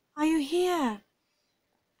 Mom, are you here?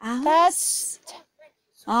 Alice?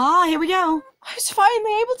 Here we go. I was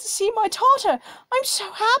finally able to see my daughter. I'm so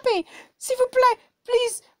happy. S'il vous plaît,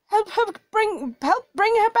 please help bring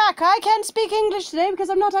her back. I can't speak English today because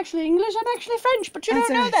I'm not actually English. I'm actually French, but you don't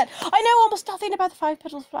know that. I know almost nothing about the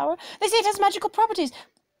 5-petaled flower. They say it has magical properties.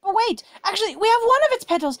 But wait, actually, we have one of its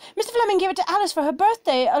petals. Mr. Fleming gave it to Alice for her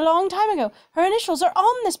birthday a long time ago. Her initials are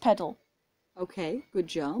on this petal. Okay, good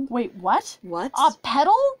job. Wait, what? What? A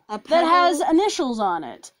petal? A petal? That has initials on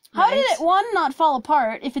it. How did it, one, not fall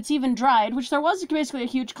apart if it's even dried, which there was basically a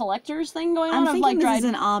huge collector's thing going on I'm of like thinking dried... this is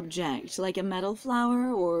an object, like a metal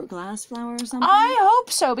flower or glass flower or something. I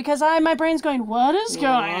hope so, because my brain's going, what is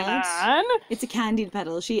going on? It's a candied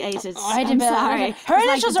petal. She ate it. I'm sorry. Her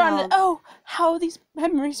initials are on it. Oh, how these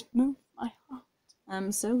memories move my heart.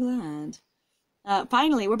 I'm so glad.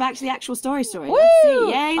 Finally, we're back to the actual story. Woo! Let's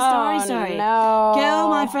see. Yay, story. No. Go,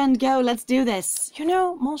 my friend, go. Let's do this. You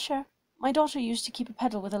know, mon cher, my daughter used to keep a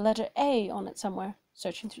petal with a letter A on it somewhere.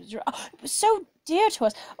 Searching through the drawer. Oh, it was so dear to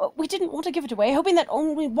us. We didn't want to give it away, hoping that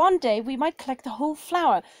only one day we might collect the whole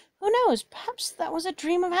flower. Who knows? Perhaps that was a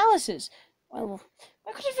dream of Alice's. Well,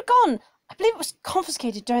 where could it have gone? I believe it was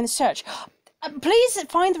confiscated during the search. Please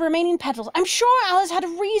find the remaining petals. I'm sure Alice had a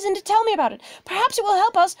reason to tell me about it. Perhaps it will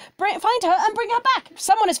help us find her and bring her back.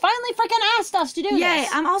 Someone has finally freaking asked us to do this. Yeah,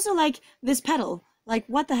 I'm also like, this petal. Like,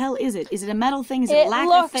 what the hell is it? Is it a metal thing? Is it a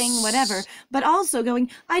lacquer thing? Whatever. But also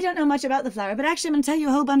going, I don't know much about the flower, but actually I'm going to tell you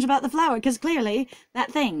a whole bunch about the flower, because clearly,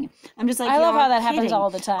 that thing. I'm just like, I love how that kidding. happens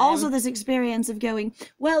all the time. Also this experience of going,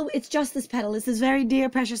 well, it's just this petal. It's this very dear,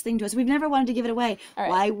 precious thing to us. We've never wanted to give it away. Right.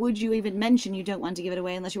 Why would you even mention you don't want to give it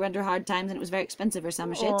away unless you were under hard times and it was very expensive or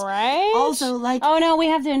some shit? Right? Also, like... Oh, no, we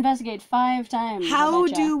have to investigate 5 times. How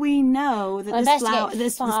do we know that this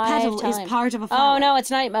petal is part of a flower? Oh, no,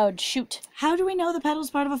 it's night mode. Shoot. How do we know the petal's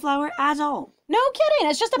part of a flower at all? No kidding,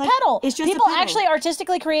 it's just a petal. It's just People a petal. actually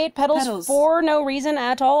artistically create petals for no reason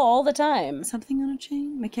at all the time. Something on a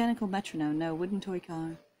chain? Mechanical metronome. No, wooden toy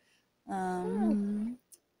car.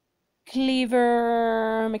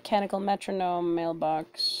 Cleaver, mechanical metronome,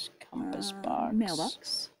 mailbox, compass box.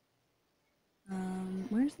 Mailbox.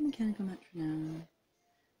 Where's the mechanical metronome?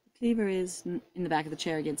 Cleaver is in the back of the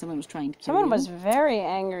chair again. Someone was trying to kill Someone you. was very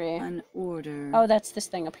angry. An order. Oh, that's this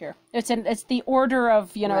thing up here. It's the order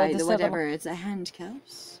of, right, this whatever. little... It's a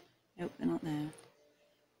handcuffs. Nope, they're not there.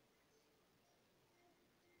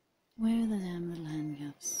 Where are the damn little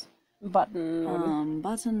handcuffs? Button.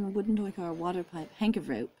 Button, wooden toy car, water pipe, hank of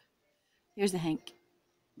rope. Here's the hank.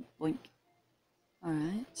 Boink. All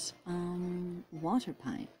right. Water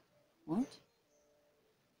pipe. What?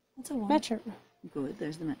 What's a water? Metro. Good.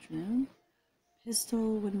 There's the metronome.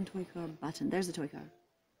 Pistol, wooden toy car, button. There's the toy car.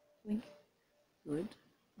 Blink. Good.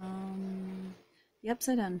 The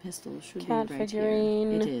upside down pistol should Cat be right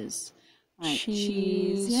figurine. here. It is. Right.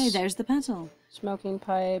 Cheese. Yay, there's the petal. Smoking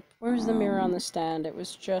pipe. Where's the mirror on the stand? It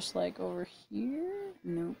was just like over here.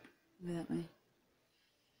 Nope. Go that way.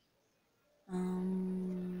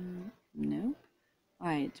 Nope.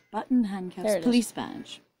 Alright. Button, handcuffs, police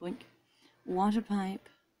badge. Blink. Water pipe.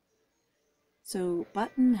 So,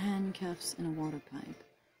 button, handcuffs, and a water pipe.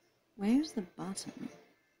 Where's the button?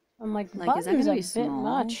 I'm like, Is that button's gonna a be bit small?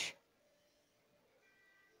 much.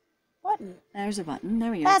 Button. There's a button.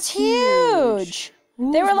 There we go. That's huge!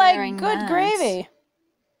 Who's They were like, wearing good that? gravy.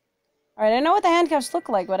 Alright, I know what the handcuffs look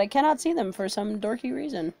like, but I cannot see them for some dorky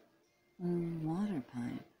reason. Water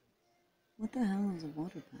pipe. What the hell is a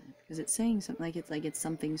water pipe? Because it's saying something like it's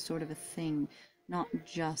something sort of a thing, not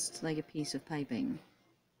just like a piece of piping.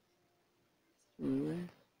 Ruler.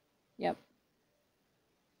 Yep.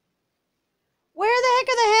 Where the heck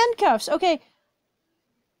are the handcuffs? Okay,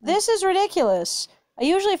 this is ridiculous. I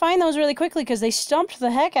usually find those really quickly because they stumped the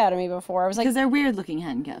heck out of me before. I was like, Because they're weird looking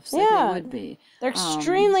handcuffs, like Yeah. they would be. they're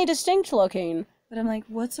extremely distinct looking. But I'm like,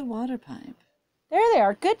 what's a water pipe? There they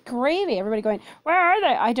are. Good gravy. Everybody going, where are they?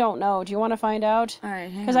 I don't know. Do you want to find out? All right,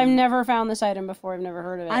 hang Because on. I've never found this item before. I've never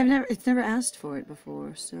heard of it. It's never asked for it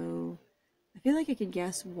before, so I feel like I could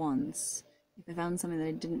guess once if I found something that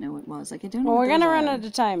I didn't know what it was. Like I don't know. Well, what we're gonna those run are. out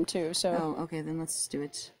of time too. So Oh, okay, then let's just do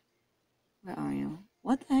it. Where are you?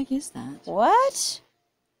 What the heck is that? what?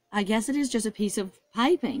 I guess it is just a piece of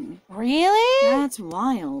piping. Really? That's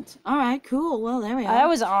wild. All right, cool. Well, there we are. That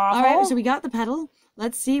was awful. All right, so we got the pedal.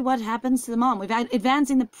 Let's see what happens to the mom. We've had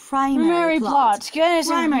advancing the primary plot. Goodness,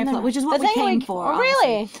 Primary plot, which is what The we thing came we- for. Oh, honestly.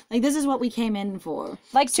 really? Like, this is what we came in for.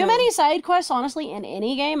 Like, too So- many side quests, honestly, in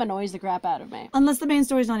any game annoys the crap out of me. Unless the main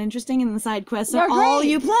story's not interesting and the side quests are They're all great.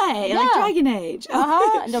 you play, like Yeah. Dragon Age.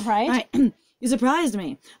 Uh-huh, right? Right. You surprised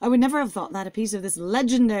me. I would never have thought that a piece of this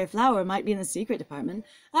legendary flower might be in the secret department.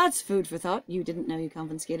 That's food for thought. You didn't know you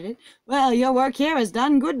confiscated it. Well, your work here is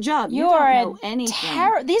done. Good job. You don't are know a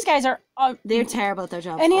anything. These guys are... They're terrible at their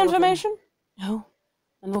job. Any all of them. information? No.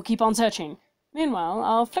 And we'll keep on searching. Meanwhile,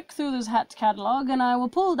 I'll flick through this hat catalogue and I will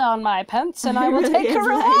pull down my pence and I will Really take a is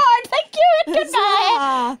reward. like- Thank you and goodbye.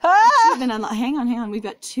 Ah. Ah! Hang on. We've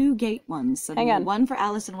got 2 gate ones. Suddenly. Hang on. One for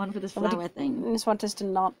Alice and one for this flower I thing. just want this to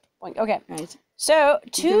not... Okay. Right. So,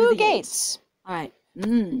 to 2 the gates. All right.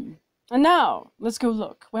 And now, let's go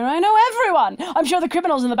look where I know everyone. I'm sure the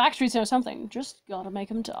criminals in the back streets know something. Just gotta make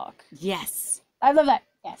them talk. Yes. I love that.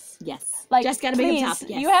 Yes. Yes. Like, just gotta please, make them talk.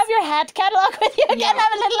 Yes. you have your hat catalog with you again.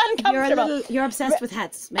 I'm a little uncomfortable. You're obsessed with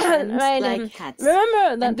hats, my friend. Right, like hats.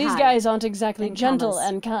 Remember that And these pie. guys aren't exactly And gentle commas.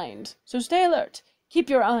 and kind. So stay alert. Keep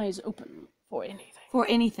your eyes open for anything. For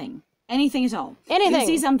anything. Anything at all. Anything. You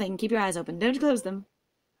see something, keep your eyes open. Don't close them.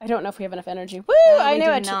 I don't know if we have enough energy. Woo! I we knew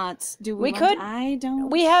do it. not. Do We we could- I don't.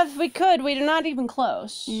 We could. We're not even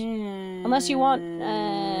close. Unless you want.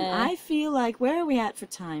 I feel like, where are we at for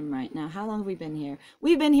time right now? How long have we been here?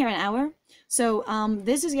 We've been here an hour. So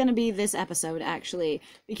this is going to be this episode, actually,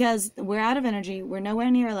 because we're out of energy. We're nowhere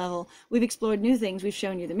near a level. We've explored new things. We've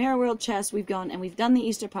shown you the Mirror World chest. We've gone and we've done the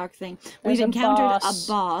Easter Park thing. There's We've a encountered boss.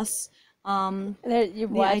 a boss. The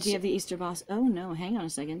What? idea of the Easter boss. Oh no, hang on a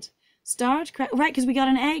second. Right, because we got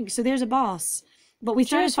an egg, so there's a boss. But we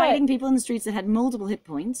started Choose what? fighting people in the streets that had multiple hit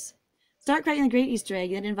points. Start cracking the great Easter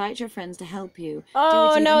egg, then invite your friends to help you.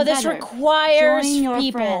 Oh Do it no! even This better. requires Join your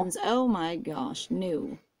people. friends. Oh my gosh,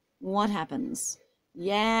 new. What happens?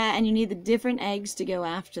 Yeah, and you need the different eggs to go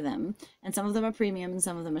after them. And some of them are premium and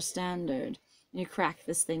some of them are standard. And you crack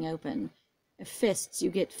this thing open. Fists, you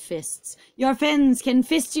get fists. Your friends can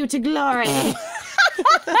fist you to glory.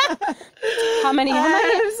 How much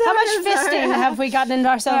fisting have we gotten into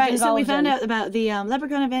ourselves Alright, involved so we found in? out about the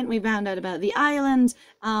leprechaun event. We found out about the island,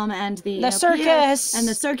 and the circus. and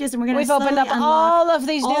the circus, and we're gonna. We've opened up slowly all unlock of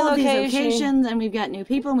these new all of these locations. locations, and we've got new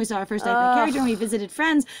people, and we saw our first iconic character, and we visited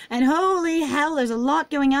friends, and holy hell, there's a lot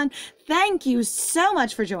going on. Thank you so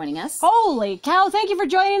much for joining us. Holy cow, thank you for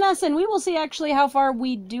joining us, and we will see actually how far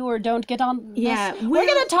we do or don't get on this. Yeah, we're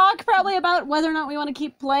going to talk probably about whether or not we want to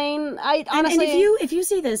keep playing. Honestly... And if you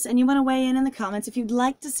see this and you want to weigh in the comments, if you'd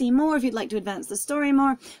like to see more, if you'd like to advance the story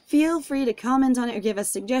more, feel free to comment on it or give us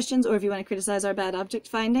suggestions, or if you want to criticize our bad object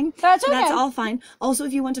finding. That's okay. That's all fine. Also,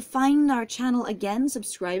 if you want to find our channel again,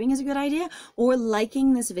 subscribing is a good idea, or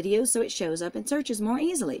liking this video so it shows up in searches more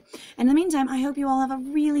easily. And in the meantime, I hope you all have a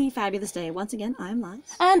really fabulous day. Once again, I'm Liz.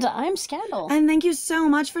 And I'm Scandal. And thank you so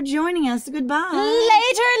much for joining us. Goodbye.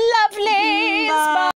 Later,